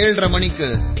 7:30 மணிக்கு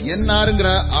என்னாருங்கிற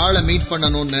ஆளை மீட்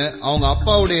பண்ணணும்னு அவங்க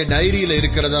அப்பாவுடைய டைரியில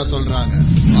இருக்கிறதா சொல்றாங்க.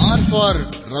 ஆர் ஃபார்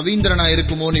ரவீந்திரனா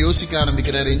இருக்குமோன்னு யோசிக்க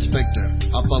ஆரம்பிக்கிறாரு இன்ஸ்பெக்டர்.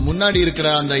 அப்ப முன்னாடி இருக்கிற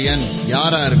அந்த எண்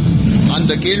யாரா இருக்கும்?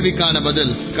 அந்த கேள்விக்கான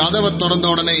பதில் கதவை திறந்த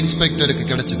உடனே இன்ஸ்பெக்டருக்கு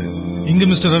கிடைச்சது. இங்க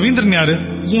மிஸ்டர் ரவீந்திரன் யாரு?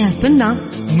 என் ஹஸ்பண்ட் தான்.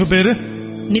 உங்க பேரு?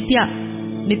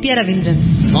 நித்யா ரவீந்திரன்.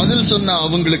 பதில் சொன்ன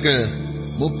அவங்களுக்கு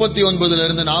 39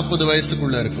 இருந்து 40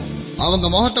 வயசுக்குள்ள இருக்கும். அவங்க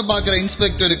முகத்தை பாக்குற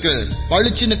இன்ஸ்பெக்டருக்கு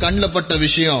பளிச்சுன்னு கண்ணுல பட்ட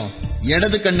விஷயம்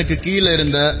இடது கண்ணுக்கு கீழே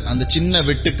இருந்த அந்த சின்ன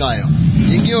வெட்டுக்காயம்.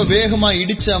 எங்கேயோ வேகமா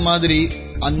இடிச்ச மாதிரி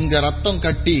அங்க ரத்தம்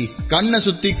கட்டி கண்ணை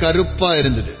சுத்தி கருப்பா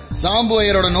இருந்தது. சாம்பு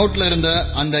ஐயரோட நோட்ல இருந்த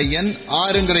அந்த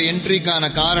N6ங்கிற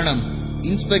என்ட்ரிக்கான காரணம்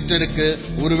இன்ஸ்பெக்டருக்கு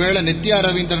ஒருவேளை நித்யா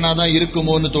ரவீந்திரனா தான்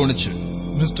இருக்குமோன்னு தோணுச்சு.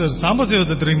 மிஸ்டர்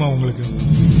சாம்பசிவத்தை தெரியுமா உங்களுக்கு?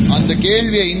 அந்த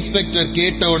கேள்வியை இன்ஸ்பெக்டர்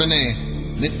கேட்ட உடனே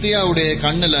நித்யாவுடைய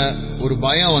கண்ணுல ஒரு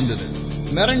பயம் வந்தது.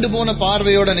 மிரண்டு போன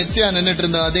பார்வையோட நித்யா நின்னுட்டு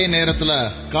இருந்த அதே நேரத்துல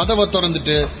கதவை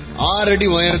திறந்துட்டு 6 அடி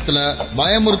உயரத்துல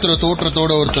பயமுறுத்துற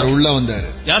தோற்றத்தோட ஒருத்தர் உள்ள வந்தாரு.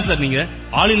 யார் சார் நீங்க?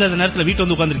 ஆள் இல்லாத நேரத்துல வீட்டு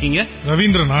வந்து உட்கார்ந்துருக்கீங்க.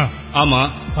 ரவீந்திரனா? ஆமா.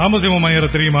 சாம்பசிவம் ஐயரை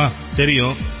தெரியுமா?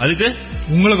 தெரியும். அதுக்கு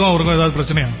உங்களுக்கும் அவருக்கும் ஏதாவது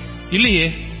பிரச்சனையா? இல்லையே.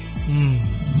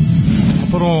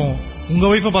 அப்புறம் உங்க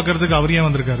வைஃபை பாக்குறதுக்கு அவர் ஏன்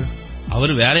வந்திருக்காரு?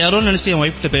 அவரு வேற யாரோ நினைச்சு என்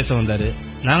வைஃப்ட்ட பேச வந்தாரு.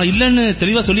 நாங்க இல்லன்னு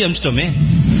தெளிவா சொல்லி அனுப்பிச்சிட்டோமே.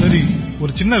 சரி,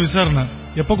 ஒரு சின்ன விசாரணை.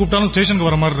 எப்ப கூப்பிட்டாலும் ஸ்டேஷனுக்கு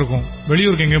வர மாதிரி இருக்கும்.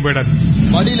 வெளியூருக்கு எங்கேயும் போயிடாது.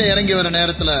 படியில இறங்கி வர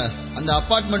நேரத்துல அந்த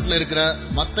அபார்ட்மெண்ட்ல இருக்கிற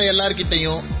மத்த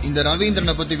எல்லார்கிட்டையும் இந்த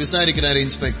ரவீந்திரனை பத்தி விசாரிக்கிறாரு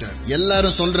இன்ஸ்பெக்டர்.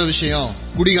 எல்லாரும் சொல்ற விஷயம்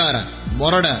குடிகாரன்,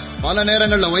 மொரட, பல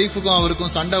நேரங்கள்ல ஒய்ஃபுக்கும்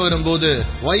அவருக்கும் சண்டை வரும்போது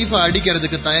ஒய்ஃபை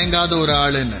அடிக்கிறதுக்கு தயங்காத ஒரு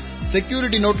ஆளுன்னு.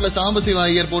 செக்யூரிட்டி நோட்ல சாம்பசிவ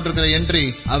ஐயர் போட்டிருக்கிற என்ட்ரி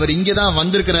அவர் இங்கதான்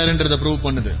வந்திருக்கிறாருன்றத ப்ரூவ்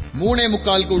பண்ணுது.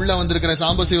 3:45 உள்ள வந்திருக்கிற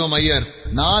சாம்பசிவம் ஐயர்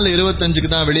 4:25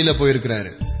 தான் வெளியில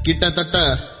போயிருக்கிறாரு. கிட்டத்தட்ட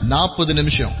 40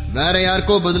 நிமிஷம். வேற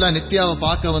யாருக்கோ பதிலா நித்யாவை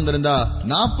பார்க்க வந்திருந்தா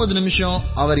 40 நிமிஷம்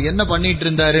அவர் என்ன பண்ணிட்டு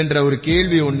இருந்தாருன்ற ஒரு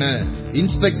கேள்வி ஒண்ணு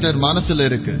இன்ஸ்பெக்டர் மனசுல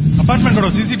இருக்கு.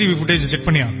 அபார்ட்மெண்டோட சிசிடிவி ஃபுட்டேஜ் செக்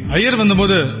பண்ணியா? ஐயர்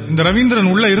வந்தபோது இந்த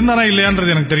ரவீந்திரன் உள்ள இருந்தானா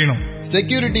இல்லையான்றது எனக்கு தெரியணும்.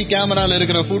 செக்யூரிட்டி கேமரால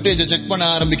இருக்கிற ஃபுட்டேஜ் செக் பண்ண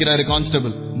ஆரம்பிக்கிறாரு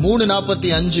கான்ஸ்டபிள்.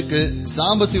 3:45க்கு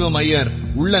சாம்பசிவம் ஐயர்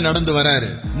உள்ள நடந்து வராரு.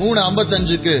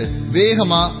 3:55க்கு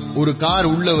வேகமா ஒரு கார்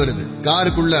உள்ள வருது.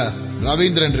 காருக்குள்ள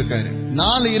ரவீந்திரன் இருக்காரு.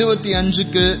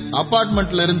 4:25க்கு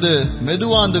அபார்ட்மெண்ட்ல இருந்து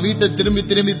மெதுவா அந்த வீட்டை திரும்பி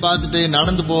திரும்பி பார்த்துட்டு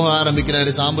நடந்து போக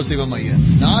ஆரம்பிக்கிறாரு சாம்பசிவம் ஐயர்.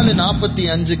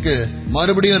 4:45க்கு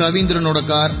மறுபடியும் ரவீந்திரனோட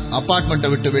கார்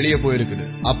அபார்ட்மெண்ட்டை விட்டு வெளியே போயிருக்குது.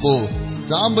 அப்போ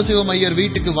சாம்பசிவம் ஐயர்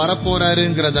வீட்டுக்கு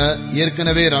வரப்போறாருங்கிறத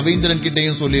ஏற்கனவே ரவீந்திரன்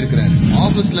கிட்டையும் சொல்லியிருக்கிறாரு.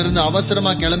 ஆபீஸ்ல இருந்து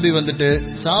அவசரமா கிளம்பி வந்துட்டு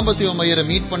சாம்பசிவம் ஐயரை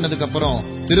மீட் பண்ணதுக்கு அப்புறம்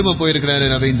திரும்ப போயிருக்கிறாரு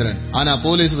ரவீந்திரன். ஆனா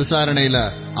போலீஸ் விசாரணையில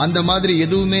அந்த மாதிரி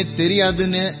எதுவுமே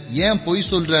தெரியாதுன்னு ஏன் பொய்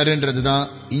சொல்றாருன்றதுதான்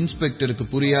இன்ஸ்பெக்டருக்கு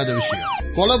புரியாத விஷயம்.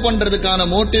 கொலை பண்றதுக்கான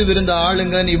மோட்டிவ் இருந்த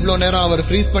ஆளுங்கன்னு இவ்வளவு நேரம் அவர்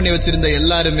ஃப்ரீஸ் பண்ணி வச்சிருந்த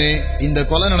எல்லாருமே இந்த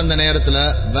கொலை நடந்த நேரத்துல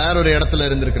வேறொரு இடத்துல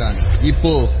இருந்திருக்கிறாங்க.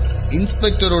 இப்போ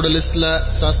இன்ஸ்பெக்டரோட லிஸ்ட்ல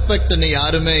சஸ்பெக்ட்னு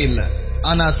யாருமே இல்ல.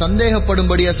 ஆனா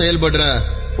சந்தேகப்படும்படியா செயல்படுற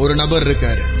ஒரு நபர்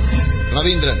இருக்காரு,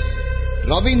 ரவீந்திரன்.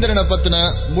 ரவீந்திரனை பத்தின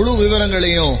முழு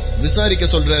விவரங்களையும் விசாரிக்க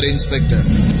சொல்றாரு இன்ஸ்பெக்டர்.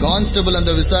 கான்ஸ்டபிள்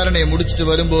அந்த விசாரணையை முடிச்சிட்டு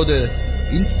வரும்போது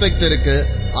இன்ஸ்பெக்டருக்கு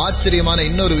ஆச்சரியமான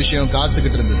இன்னொரு விஷயம்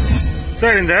காத்துக்கிட்டு இருந்தது.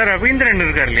 சார், இந்த ரவீந்திரன்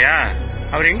இருக்காரு இல்லையா,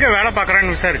 அவர் எங்க வேலை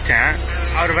பாக்குறான்னு விசாரிச்சேன்.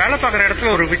 அவர் வேலை பாக்குற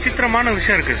இடத்துல ஒரு விசித்திரமான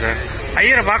விஷயம் இருக்கு சார்.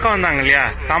 ஐயரை பார்க்க வந்தாங்க இல்லையா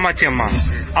காமாட்சி அம்மா,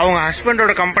 அவங்க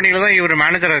ஹஸ்பண்டோட கம்பெனில தான் இவர்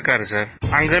மேனேஜரா இருக்காரு சார்.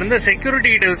 அங்க இருந்த செக்யூரிட்டி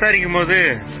கிட்ட விசாரிக்கும் போது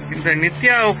இந்த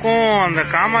நித்யாவுக்கும் அந்த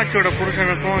காமாட்சியோட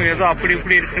புருஷனுக்கும் ஏதோ அப்படி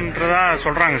இப்படி இருக்குன்றதா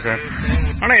சொல்றாங்க சார்.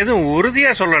 ஆனா எதுவும்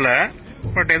உறுதியா சொல்லல,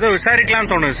 பட் ஏதோ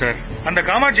விசாரிக்கலாம் தோணுது சார். அந்த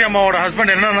காமாட்சி அம்மாவோட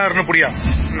ஹஸ்பண்ட் என்ன புரியா?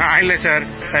 நான் இல்ல சார்,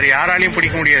 யாராலையும்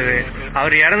பிடிக்க முடியாது.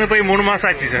 அவர் இறந்து போய் 3 மாசம்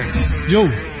ஆச்சு சார். யோ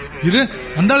இது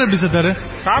அந்த ஆள் எப்படி செத்தாரு?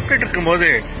 சாப்பிட்டுட்டு இருக்கும்போது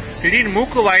திடீர்னு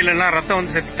மூக்கு வாயிலெல்லாம் ரத்தம்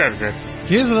வந்து செத்துட்டாரு சார்.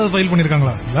 கேஸ் ஏதாவது ஃபைல்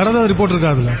பண்ணிருக்காங்களா? வேற ஏதாவது ரிப்போர்ட்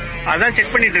இருக்கா அதுல? அதான்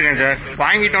செக் பண்ணிட்டு இருக்கேன் சார்.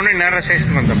 வாங்கிட்டோன்னே நேரம்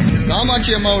ஸ்டேஷன் வந்தோம்.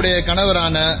 காமாட்சி அம்மாவுடைய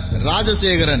கணவரான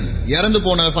ராஜசேகரன் இறந்து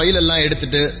போன ஃபைல் எல்லாம்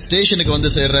எடுத்துட்டு ஸ்டேஷனுக்கு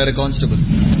வந்து சேர்றாரு கான்ஸ்டபிள்.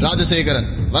 ராஜசேகரன்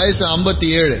வயசு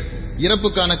 57.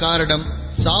 இறப்புக்கான காரணம்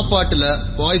சாப்பாட்டுல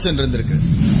பாய்சன் இருந்திருக்கு.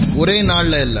 ஒரே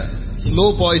நாள்ல இல்ல, ஸ்லோ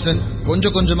பாய்சன்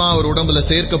கொஞ்சம் கொஞ்சமா அவர் உடம்புல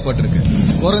சேர்க்கப்பட்டிருக்கு.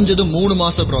 குறைஞ்சது 3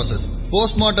 மாச ப்ராசஸ்.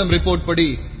 போஸ்ட்மார்ட்டம் ரிப்போர்ட் படி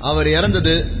அவர்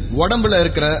இறந்தது உடம்புல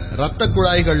இருக்கிற ரத்த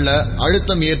குழாய்கள்ல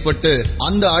அழுத்தம் ஏற்பட்டு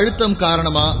அந்த அழுத்தம்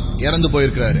காரணமா இறந்து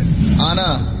போயிருக்கிறாரு. ஆனா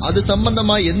அது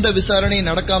சம்பந்தமா எந்த விசாரணையும்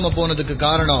நடக்காம போனதுக்கு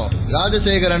காரணம்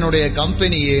ராஜசேகரனுடைய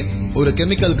கம்பெனியே ஒரு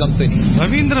கெமிக்கல் கம்பெனி.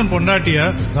 ரவீந்திரன் பொண்டாட்டிய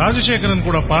ராஜசேகரன்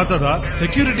கூட பார்த்ததா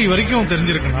செக்யூரிட்டி வரைக்கும்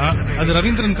தெரிஞ்சிருக்குன்னா அது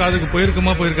ரவீந்திரன் காதுக்கு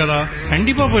போயிருக்காதா?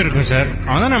 கண்டிப்பா போயிருக்கும் சார்.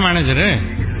 அவன் மேனேஜரு.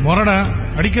 மொரடா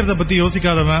அடிக்கிறத பத்தி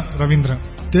யோசிக்காதவன் ரவீந்திரன்.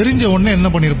 தெரிஞ்ச உடனே என்ன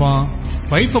பண்ணிருப்பான்?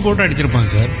 வைஃபை போட்டு அடிச்சிருப்பான்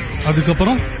சார்.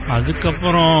 அதுக்கப்புறம்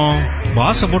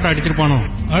பாஸ போட்டு அடிச்சிருப்பானோ?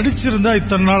 அடிச்சிருந்தா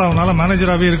இத்தனை நாள் அவனால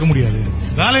மேனேஜராவே இருக்க முடியாது,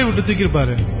 வேலையை விட்டு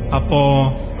தூக்கிருப்பாரு. அப்போ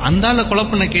அந்த ஆள கொலை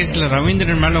பண்ண கேஸ்ல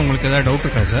ரவீந்திரன் மேல உங்களுக்கு ஏதாவது டவுட்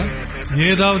இருக்கா சார்?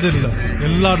 ஏதாவது இல்ல,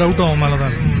 எல்லா டவுட்டும் அவன்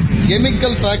மேலதான்.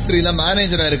 கெமிக்கல் ஃபேக்டரியில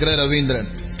மேனேஜரா இருக்கிற ரவீந்திரன்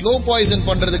ஸ்லோ பாய்சன்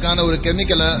பண்றதுக்கான ஒரு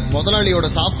கெமிக்கலை முதலாளியோட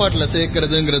சாப்பாட்டுல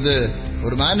சேர்க்கறதுங்கிறது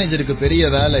ஒரு மேனேஜருக்கு பெரிய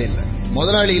வேலை இல்ல.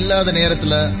 முதலாளி இல்லாத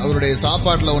நேரத்துல அவருடைய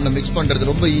சாப்பாட்டுல ஒண்ணு மிக்ஸ் பண்றது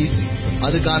ரொம்ப ஈஸி.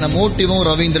 அதுக்கான மோட்டிவும்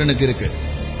ரவீந்திரனுக்கு இருக்கு.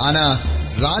 ஆனா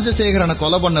ராஜசேகரனை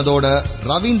கொலை பண்ணதோட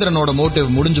ரவீந்திரனோட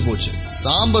மோட்டிவ் முடிஞ்சு போச்சு.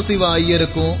 சாம்பசிவ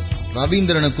ஐயருக்கும்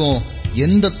ரவீந்திரனுக்கும்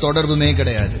எந்த தொடர்புமே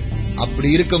கிடையாது. அப்படி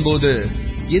இருக்கும்போது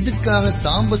எதுக்காக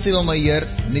சாம்பசிவம் ஐயர்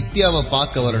நித்யாவை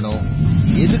பார்க்க வரணும்?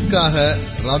 எதுக்காக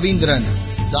ரவீந்திரன்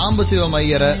சாம்பசிவம்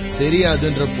ஐயரை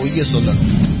தெரியாதுன்ற பொய்ய சொல்லணும்?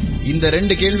 இந்த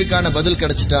 2 கேள்விக்கான பதில்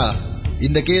கிடைச்சிட்டா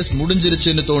இந்த கேஸ்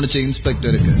முடிஞ்சிருச்சுன்னு தோணுச்சு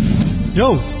இன்ஸ்பெக்டருக்கு. யோ,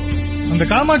 அந்த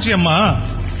காமாட்சி அம்மா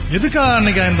எதுக்கா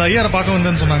அன்னைக்கு அந்த ஐயரை பார்க்க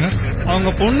வந்தேன்னு சொன்னாங்க?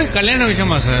 அவங்க பொண்ணு கல்யாண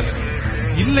விஷயமா சார்?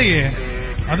 இல்லையே,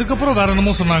 அதுக்கப்புறம் வேற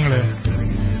என்னமோ சொன்னாங்களே.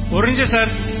 ஒரு நிமிஷம்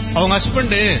சார், அவங்க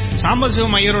ஹஸ்பண்ட்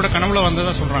சாம்பசிவம் ஐயரோட கனவுல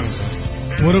வந்ததா சொல்றாங்க சார்.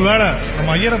 ஒருவேளை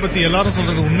நம்ம ஐயரை பத்தி எல்லாரும்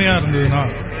சொல்றது உண்மையா இருந்ததுன்னா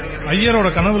ஐயரோட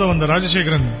கனவுல வந்த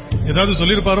ராஜசேகரன் ஏதாவது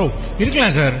சொல்லிருப்பாரோ?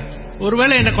 இருக்கலாம் சார்.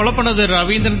 ஒருவேளை என்ன கொலை பண்ணது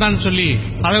ரவீந்திரன் தான் சொல்லி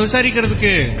அதை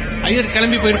விசாரிக்கிறதுக்கு ஐயர்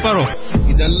கிளம்பி போயிருப்பாரோ?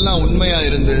 இதெல்லாம் உண்மையா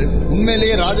இருந்து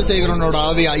உண்மையிலேயே ராஜசேகரனோட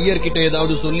ஆவி ஐயர் கிட்ட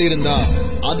ஏதாவது சொல்லி இருந்தா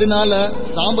அதனால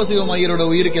சாம்பசிவம் ஐயரோட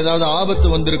உயிருக்கு ஏதாவது ஆபத்து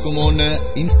வந்திருக்குமோன்னு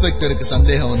இன்ஸ்பெக்டருக்கு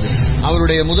சந்தேகம் வந்து.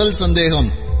 அவருடைய முதல் சந்தேகம்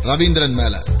ரவீந்திரன்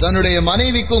மேல. தன்னுடைய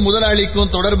மனைவிக்கும்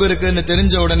முதலாளிக்கும் தொடர்பு இருக்குன்னு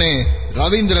தெரிஞ்ச உடனே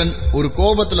ரவீந்திரன் ஒரு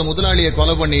கோபத்துல முதலாளியை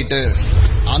கொலை பண்ணிட்டு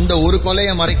அந்த ஒரு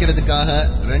கொலையை மறைக்கிறதுக்காக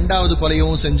 2வது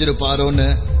கொலையும் செஞ்சிருப்பாரோன்னு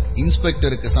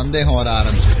இன்ஸ்பெக்டருக்கு சந்தேகம் வர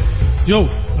ஆரம்பிச்சது. யோ,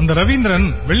 அந்த ரவீந்திரன்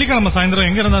வெள்ளிக்கிழமை சாயந்தரம்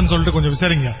எங்க இருந்தான்னு சொல்லிட்டு கொஞ்சம்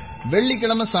விசாரிங்க.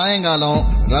 வெள்ளிக்கிழமை சாயங்காலம்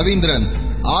ரவீந்திரன்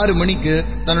 6 மணிக்கு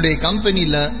தன்னுடைய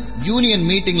கம்பெனில யூனியன்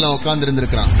மீட்டிங்ல உட்கார்ந்து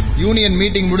இருந்திருக்கான். யூனியன்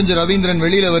மீட்டிங் முடிஞ்சு ரவீந்திரன்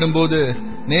வெளியில வரும்போது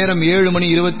நேரம்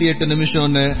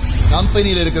 7:28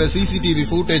 கம்பெனியில இருக்கிற சிசிடிவி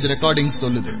ஃபுட்டேஜ் ரெக்கார்டிங்ஸ்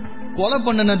சொல்லுது. கொலை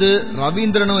பண்ணனது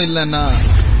ரவீந்திரனும் இல்லன்னா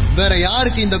வேற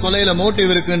யாருக்கு இந்த கொலையில மோட்டிவ்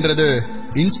இருக்குன்றது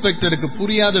இன்ஸ்பெக்டருக்கு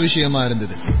புரியாத விஷயமா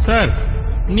இருந்தது. சார்,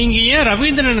 நீங்க ஏன்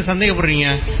ரவீந்திரனை சந்தேகப்படுறீங்க?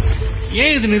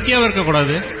 ஏன் இது நித்யாவா இருக்க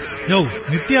கூடாது? யோ,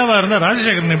 நித்யாவா இருந்தா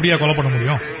ராஜசேகரன் எப்படியா கொலை பண்ண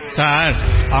முடியும்? சார்,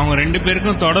 அவங்க 2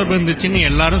 பேருக்கும் தொடர்பு இருந்துச்சுன்னு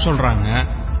எல்லாரும் சொல்றாங்க.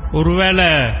 ஒருவேளை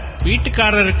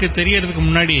வீட்டுக்காரருக்கு தெரியறதுக்கு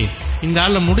முன்னாடி இந்த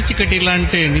ஆள முடிச்சு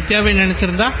கட்டிடலான்ட்டு நித்யாவே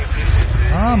நினைச்சிருந்தா?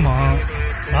 ஆமா,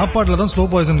 சாப்பாட்டுல தான் ஸ்லோ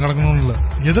பாய்சன் கலக்கணும்னு இல்ல,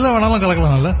 எதுல வேணாலும்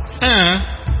கலக்கலாம்ல.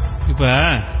 இப்ப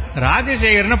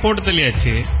ராஜசேகரனை போட்டு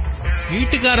தள்ளியாச்சு,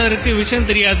 வீட்டுக்காரருக்கு விஷயம்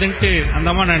தெரியாதுன்ட்டு அந்த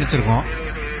அம்மா நினைச்சிருக்கோம்.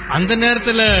 அந்த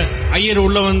நேரத்துல ஐயர்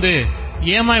உள்ள வந்து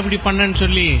ஏமா இப்படி பண்ணன்னு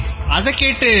சொல்லி அதை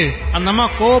கேட்டு அந்த அம்மா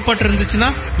கோவப்பட்டு இருந்துச்சுன்னா?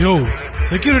 யோ,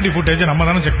 செக்யூரிட்டி ஃபுட்டேஜ் நம்ம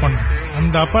தானே செக் பண்ணோம்.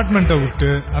 அந்த அபார்ட்மெண்ட்டை விட்டு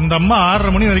அந்த அம்மா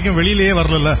 6:30 மணி வரைக்கும் வெளியிலேயே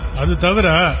வரல. அது தவிர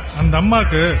அந்த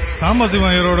அம்மாக்கு சாம்பசிவம்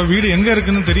ஐயரோட வீடு எங்க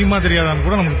இருக்குன்னு தெரியுமா தெரியாதான்னு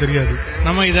கூட நமக்கு தெரியாது.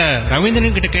 நம்ம இத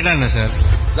ரவீந்திரன் கிட்ட கேட்டாங்க சார்.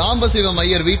 சாம்பசிவம்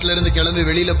ஐயர் வீட்டுல இருந்து கிளம்பி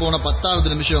வெளியில போன 10வது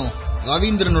நிமிஷம்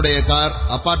ரவீந்திரனுடைய கார்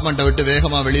அபார்ட்மெண்ட்டை விட்டு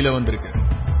வேகமா வெளியில வந்திருக்கு.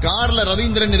 கார்ல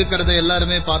ரவீந்திரன் இருக்கிறத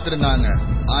எல்லாருமே பாத்திருந்தாங்க.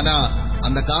 ஆனா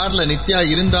அந்த கார்ல நித்யா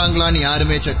இருந்தாங்களான்னு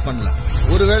யாருமே செக் பண்ணல.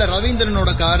 ஒருவேளை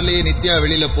ரவீந்திரனோட கார்லயே நித்யா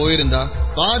வெளியில போயிருந்தா,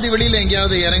 பாதி வெளியில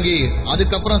எங்கேயாவது இறங்கி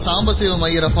அதுக்கப்புறம் சாம்பசிவம்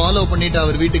ஐயரை ஃபாலோ பண்ணிட்டு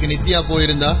அவர் வீட்டுக்கு நித்யா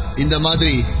போயிருந்தா, இந்த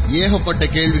மாதிரி ஏகப்பட்ட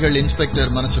கேள்விகள் இன்ஸ்பெக்டர்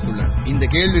மனசுக்குள்ள. இந்த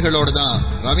கேள்விகளோட தான்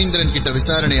ரவீந்திரன் கிட்ட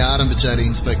விசாரணை ஆரம்பிச்சாரு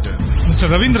இன்ஸ்பெக்டர்.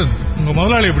 மிஸ்டர் ரவீந்திரன், உங்க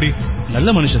முதலாளி எப்படி? நல்ல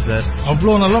மனுஷன் சார்.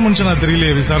 அவ்வளவு நல்ல மனுஷனா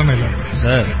தெரியலையே விசாரணையில.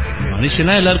 சார்,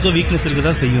 மனுஷனா எல்லாருக்கும் வீக்னஸ்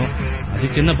இருக்குதான் செய்யும்.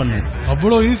 அதுக்கு என்ன பண்ண?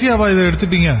 அவ்வளவு ஈஸியாவா இதை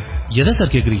எடுத்துட்டீங்க? எதை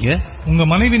சார் கேக்குறீங்க? உங்க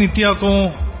மனைவி நித்யாக்கும்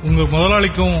உங்க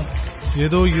முதலாளிக்கும்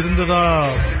ஏதோ இருந்ததா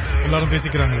எல்லாரும்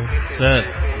பேசிக்கிறாங்க சார்.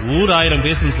 ஊர் 1000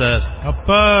 பேசும் சார். அப்ப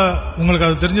உங்களுக்கு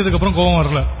அது தெரிஞ்சதுக்கு அப்புறம் கோபம்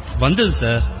வரல? வந்தது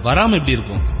சார். வராம எப்படி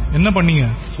இருக்கும்? என்ன பண்ணீங்க?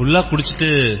 ஃபுல்லா குடிச்சிட்டு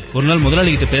ஒரு நாள்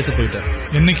முதலாளி கிட்ட பேச போயிட்டேன்.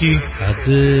 என்னைக்கு?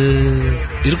 அது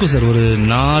இருக்கும் சார், ஒரு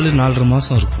 4-4.5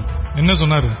 மாசம் இருக்கும். என்ன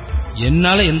சொன்னாரு?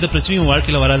 என்னால எந்த பிரச்சனையும்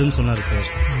வாழ்க்கையில வராதுன்னு சொன்னாரு சார்.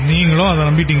 நீங்களும் அதை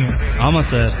நம்பிட்டீங்க? ஆமா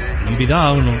சார், நம்பிதான்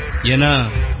ஆகணும். ஏன்னா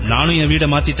நானும் என் வீட்டை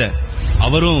மாத்திட்டேன்.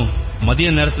 அவரும் மதிய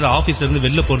நேரத்துல ஆபீஸ்ல இருந்து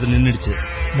வெளில போறது நின்னுடுச்சு.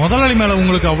 முதலாளி மேல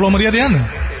உங்களுக்கு அவ்வளவு மரியாதையான்னு?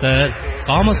 சார்,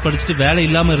 காமர்ஸ் படிச்சுட்டு வேலை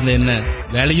இல்லாம இருந்த என்ன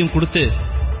வேலையும் கொடுத்து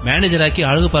மேனேஜர் ஆக்கி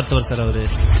அழகு பார்த்தவர் சார் அவரு.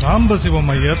 சாம்பசிவம்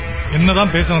ஐயர்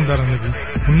என்னதான் பேச வந்தாரு?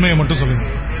 உண்மையை மட்டும் சொல்லுங்க.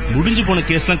 முடிஞ்சு போன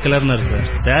கேஸ்லாம் கிளறினாரு சார்.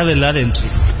 தேவையில்லாத என்ட்ரி.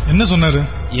 என்ன சொன்னாரு?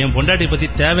 என் பொண்டாட்டி பத்தி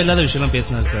தேவையில்லாத விஷயம்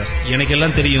பேசினாரு சார். எனக்கு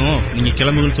எல்லாம் தெரியும், நீங்க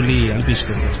கிளம்புங்கன்னு சொல்லி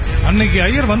அனுப்பிச்சிட்டேன் சார். அன்னைக்கு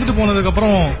ஐயர் வந்துட்டு போனதுக்கு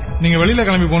அப்புறம் நீங்க வெளியில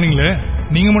கிளம்பி போனீங்களே,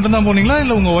 நீங்க மட்டும் தான் போனீங்களா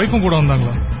இல்ல உங்க ஒய்ஃபும் கூட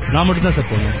வந்தாங்களா? நான் மட்டும் தான்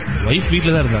சார் போனேன். ஒய்ஃப்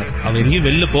வீட்டுல தான் இருந்தா. அவ எங்கேயும்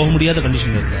வெளில போக முடியாத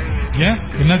கண்டிஷன்ல இருந்தா. ஏன்,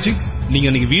 என்னாச்சு? நீங்க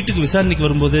அன்னைக்கு வீட்டுக்கு விசாரணைக்கு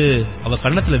வரும்போது அவ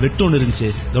கண்ணத்துல வெட்டு ஒண்ணு இருந்துச்சு,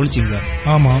 கவனிச்சீங்களா?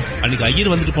 ஆமா. அன்னைக்கு ஐயர்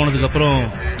வந்துட்டு போனதுக்கு அப்புறம்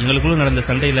எங்களுக்குள்ள நடந்த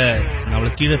சண்டையில நான்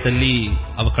அவளை கீழே தள்ளி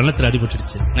அவ கண்ணத்துல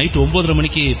அடிபட்டுடுச்சு. நைட் 9:30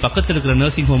 மணிக்கு பக்கத்துல இருக்கிற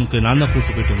நர்சிங் ஹோமுக்கு நான் தான்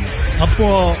கூட்டு போயிட்டு வந்தேன். அப்போ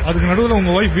அதுக்கு நடுவுல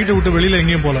உங்க ஒய்ஃப் வீட்டை விட்டு வெளியில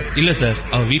எங்கேயும் போல? இல்ல சார்,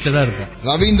 அவ வீட்டுல தான் இருந்தா.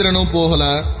 ரவீந்திரனும் போகல,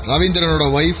 ரவீந்திரனோட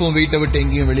ஒய்ஃபும் வீட்டை விட்டு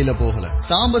எங்கேயும் வெளியில போகல.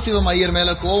 சாம்பசிவம் ஐயர்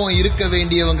மேல கோபம் இருக்க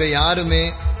வேண்டியவங்க யாருமே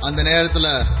அந்த நேரத்துல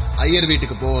ஐயர்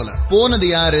வீட்டுக்கு போகல. போனது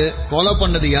யாரு, கொலை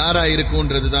பண்ணது யாரா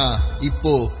இருக்கும்ன்றதுதான்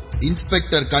இப்போ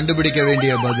இன்ஸ்பெக்டர் கண்டுபிடிக்க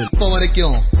வேண்டிய பதில். இப்ப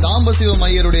வரைக்கும் சாம்பசிவம்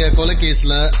ஐயருடைய கொலை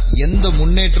கேஸ்ல எந்த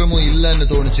முன்னேற்றமும் இல்லன்னு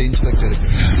தோணுச்சு இன்ஸ்பெக்டருக்கு.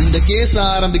 இந்த கேஸ்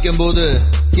ஆரம்பிக்கும் போது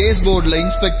கேஸ் போர்டுல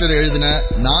இன்ஸ்பெக்டர் எழுதின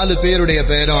 4 பேருடைய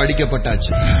பெயரும்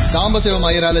அடிக்கப்பட்டாச்சு. சாம்பசிவம்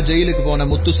ஐயரால ஜெயிலுக்கு போன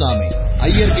முத்துசாமி,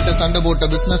 ஐயர் கிட்ட சண்டை போட்ட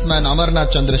பிசினஸ் மேன்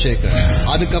அமர்நாத் சந்திரசேகர்,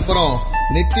 அதுக்கப்புறம்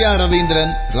நித்யா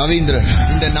ரவீந்திரன்,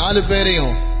 இந்த 4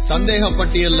 பேரையும் சந்தேக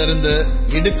பட்டியல்ல இருந்து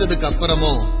எடுத்ததுக்கு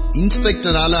அப்புறமும்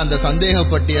இன்ஸ்பெக்டரால அந்த சந்தேக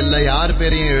பட்டியல்ல யார்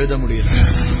பேரையும் எழுத முடியல.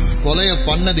 கொலைய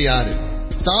பண்ணது யாரு?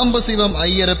 சாம்பசிவம்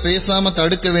ஐயரை பேசாம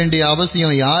தடுக்க வேண்டிய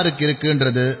அவசியம் யாருக்கு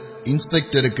இருக்குன்றது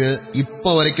இன்ஸ்பெக்டருக்கு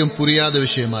இப்ப வரைக்கும் புரியாத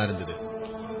விஷயமா இருந்தது.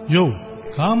 யோ,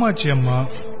 காமாட்சி அம்மா,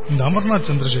 இந்த அமர்நாத்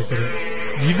சந்திரசேகர்,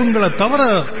 இவங்களை தவிர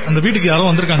அந்த வீட்டுக்கு யாரோ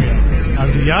வந்திருக்காங்க.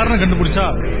 அது யாருன்னு கண்டுபிடிச்சா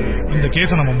இந்த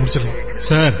கேஸை நம்ம முடிச்சிடலாம்.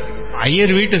 சார்,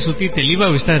 ஐயர் வீட்டை சுத்தி தெளிவா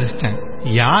விசாரிச்சிட்டேன்.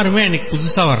 யாருமே எனக்கு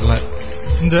புதுசா வரல.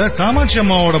 இந்த காமாட்சி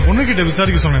அம்மாவோட பொண்ணு கிட்ட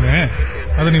விசாரிக்க சொன்னேனே,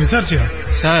 அதை நீ விசாரிச்சியா?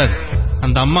 சார்,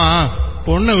 அந்த அம்மா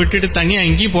பொண்ணை விட்டுட்டு தனியா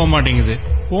எங்கேயும் போக மாட்டேங்குது.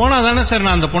 போனா தானே சார்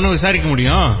நான் அந்த பொண்ணை விசாரிக்க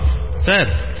முடியும். சார்,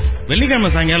 வெள்ளிக்கிழமை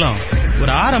சாயங்காலம்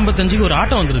ஒரு 6:55க்கு ஒரு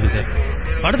ஆட்டோ வந்திருக்கு சார்.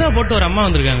 படுதா போட்டு ஒரு அம்மா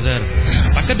வந்திருக்காங்க சார்.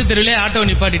 பக்கத்து தெருவிலே ஆட்டோ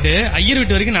நிப்பாட்டிட்டு ஐயர்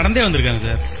வீட்டு வரைக்கும் நடந்தே வந்திருக்காங்க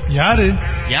சார்.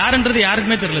 யாருன்றது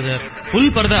யாருக்குமே தெரியல சார்.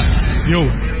 ஃபுல் பர்தா. யோ,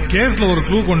 கேஸ்ல ஒரு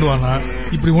க்ளூ கொண்டு வானா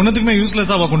இப்படி ஒன்னதுக்குமே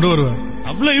யூஸ்லெஸ்ஸாவா கொண்டு வருவேன்?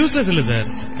 அவ்வளவு யூஸ்லெஸ் இல்ல சார்.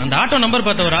 அந்த ஆட்டோ நம்பர்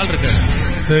பார்த்த ஒரு ஆள் இருக்காரு.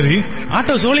 சரி,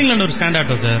 ஆட்டோ சோலிங்ல ஒரு ஸ்டாண்ட்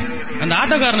ஆட்டோ சார். அந்த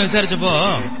ஆட்டோக்காரனை விசாரிச்சப்போ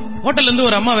ஹோட்டல்ல இருந்து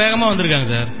ஒரு அம்மா வேகமா வந்திருக்காங்க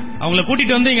சார். அவங்கள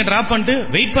கூட்டிட்டு வந்து இங்க டிராப் பண்ணிட்டு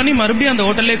வெயிட் பண்ணி மறுபடியும் அந்த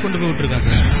ஹோட்டல்லே கொண்டு போய் விட்டுருக்காங்க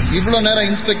சார். இவ்வளவு நேரம்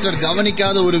இன்ஸ்பெக்டர்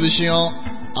கவனிக்காத ஒரு விஷயம்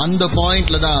அந்த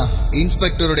பாயிண்ட்ல தான்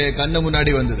இன்ஸ்பெக்டருடைய கண்ணு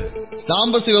முன்னாடி வந்தது.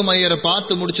 சாம்பசிவம் ஐயரை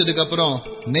பார்த்து முடிச்சதுக்கு அப்புறம்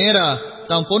நேரா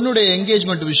தான் பொண்ணுடைய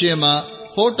என்கேஜ்மெண்ட் விஷயமா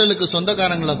ஹோட்டலுக்கு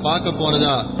சொந்தக்காரங்களை பார்க்க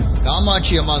போனதா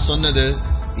காமாட்சி அம்மா சொன்னது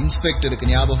இன்ஸ்பெக்டருக்கு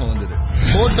ஞாபகம் வந்தது.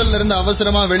 ஹோட்டல்ல இருந்து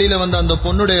அவசரமா வெளியில வந்த அந்த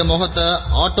பொண்ணுடைய முகத்தை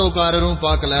ஆட்டோக்காரரும்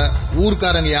பார்க்கல,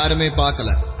 ஊர்க்காரங்க யாருமே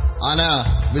பார்க்கல. ஆனா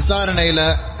விசாரணையில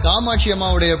காமாட்சி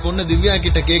அம்மாவுடைய பொண்ணு திவ்யா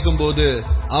கிட்ட கேட்கும் போது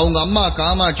அவங்க அம்மா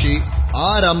காமாட்சி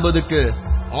 6:50க்கு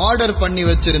ஆர்டர் பண்ணி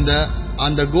வச்சிருந்த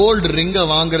அந்த கோல்டு ரிங்க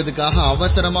வாங்கறதுக்காக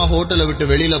அவசரமா ஹோட்டலை விட்டு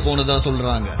வெளியில போனதா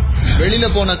சொல்றாங்க. வெளியில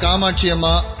போன காமாட்சி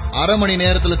அம்மா அரை மணி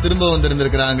நேரத்துல திரும்ப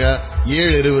வந்திருந்திருக்கிறாங்க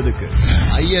 7:20க்கு.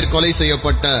 ஐயர் கொலை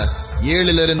செய்யப்பட்ட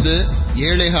 7லிருந்து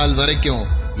 7:15 வரைக்கும்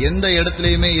எந்த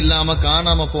இடத்துலயுமே இல்லாம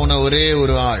காணாம போன ஒரே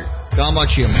ஒரு ஆள்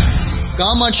காமாட்சி அம்மா.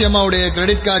 காமாட்சி அம்மாவுடைய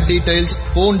credit card details,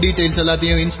 phone details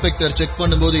எல்லாத்தையும் இன்ஸ்பெக்டர் செக்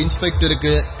பண்ணும்போது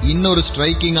இன்ஸ்பெக்டருக்கு இன்னொரு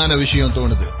ஸ்ட்ரைக்கிங்கான விஷயம்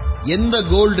தோணுது. எந்த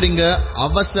கோல்ட் ரிங்க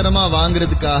அவசரமா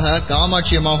வாங்குறதுக்காக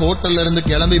காமாட்சி அம்மா ஹோட்டல்ல இருந்து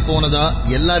கிளம்பி போனதா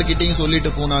எல்லார்கிட்டையும்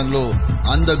சொல்லிட்டு போனாங்களோ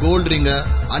அந்த கோல்ட் ரிங்க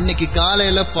அன்னைக்கு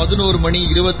காலையில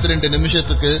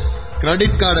 11:22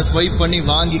 கிரெடிட் கார்டை ஸ்வைப் பண்ணி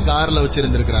வாங்கி கார்ல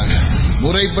வச்சிருந்திருக்காங்க.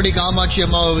 முறைப்படி காமாட்சி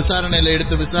அம்மாவை விசாரணையில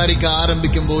எடுத்து விசாரிக்க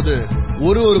ஆரம்பிக்கும் போது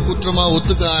ஒரு குற்றமா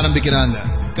ஒத்துக்க ஆரம்பிக்கிறாங்க.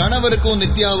 கணவருக்கும்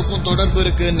நித்யாவுக்கும் தொடர்பு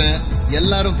இருக்குன்னு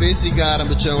எல்லாரும் பேசிக்க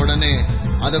ஆரம்பிச்ச உடனே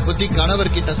அத பத்தி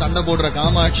கணவர் கிட்ட சண்டை போடுற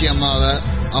காமாட்சி அம்மாவை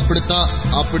அப்படித்தான்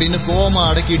அப்படின்னு கோவமா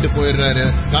அடக்கிட்டு போயிடுறாரு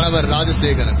கணவர்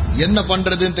ராஜசேகரன். என்ன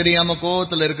பண்றதுன்னு தெரியாம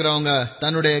கோவத்துல இருக்கிறவங்க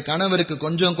தன்னுடைய கணவருக்கு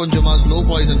கொஞ்சம் கொஞ்சமா ஸ்லோ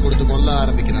பாய்சன் கொடுத்து கொல்ல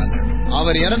ஆரம்பிக்கிறாங்க.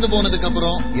 அவர் இறந்து போனதுக்கு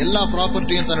அப்புறம் எல்லா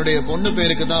ப்ராப்பர்ட்டியும் தன்னுடைய பொண்ணு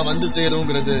பேருக்கு தான் வந்து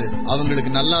சேருங்கிறது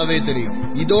அவங்களுக்கு நல்லாவே தெரியும்.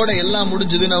 இதோட எல்லாம்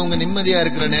முடிஞ்சதுன்னு அவங்க நிம்மதியா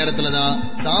இருக்கிற நேரத்துலதான்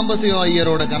சாம்பசிவ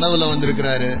ஐயரோட கனவுல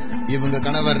வந்திருக்கிறாரு இவங்க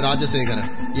கணவர்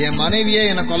ராஜசேகரன். என் மனைவியே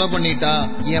என்ன கொலை பண்ணிட்டா,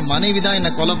 என் மனைவிதான் என்ன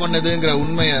கொலை பண்ணதுங்கிற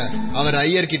உண்மைய அவர்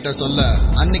ஐயர் கிட்ட சொல்ல,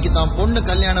 அன்னைக்கு தான் பொண்ணு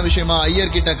கல்யாண விஷயமா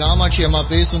ஐயர் கிட்ட காமாட்சி அம்மா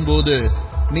பேசும்போது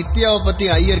நித்யாவை பத்தி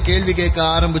ஐயர் கேள்வி கேட்க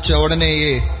ஆரம்பிச்ச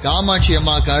உடனேயே காமாட்சி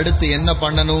அம்மாக்கு அடுத்து என்ன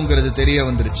பண்ணணுங்கிறது தெரிய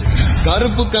வந்துருச்சு.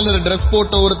 கருப்பு கலர் டிரெஸ்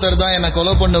போட்ட ஒருத்தர் தான் என்ன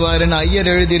கொலை பண்ணுவாருன்னு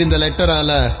ஐயர் எழுதியிருந்த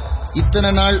லெட்டரால இத்தனை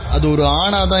நாள் அது ஒரு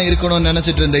ஆணாதான் இருக்கணும்னு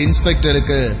நினைச்சிட்டு இருந்த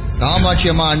இன்ஸ்பெக்டருக்கு காமாட்சி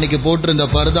அம்மா அன்னைக்கு போட்டிருந்த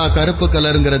பர்தா கருப்பு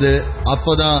கலருங்கிறது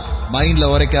அப்பதான் மைண்ட்ல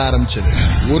உரைக்க ஆரம்பிச்சது.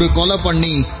 ஒரு கொலை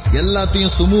பண்ணி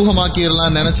எல்லாத்தையும்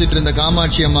சுமூகமாக்கிடலாம் நினைச்சிட்டு இருந்த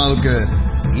காமாட்சி அம்மாவுக்கு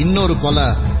இன்னொரு கொலை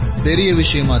பெரிய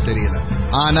விஷயமா தெரியல.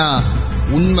 ஆனா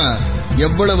உண்மை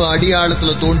எவ்வளவு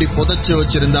அடியாளத்துல தோண்டி புதைச்சு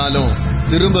வச்சிருந்தாலும்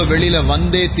திரும்ப வெளியில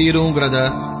வந்தே தீருங்கிறத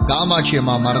காமாட்சி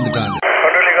அம்மா மறந்துட்டாங்க.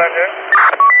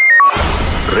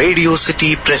 Radio City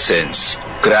presents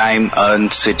Crime and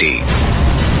City.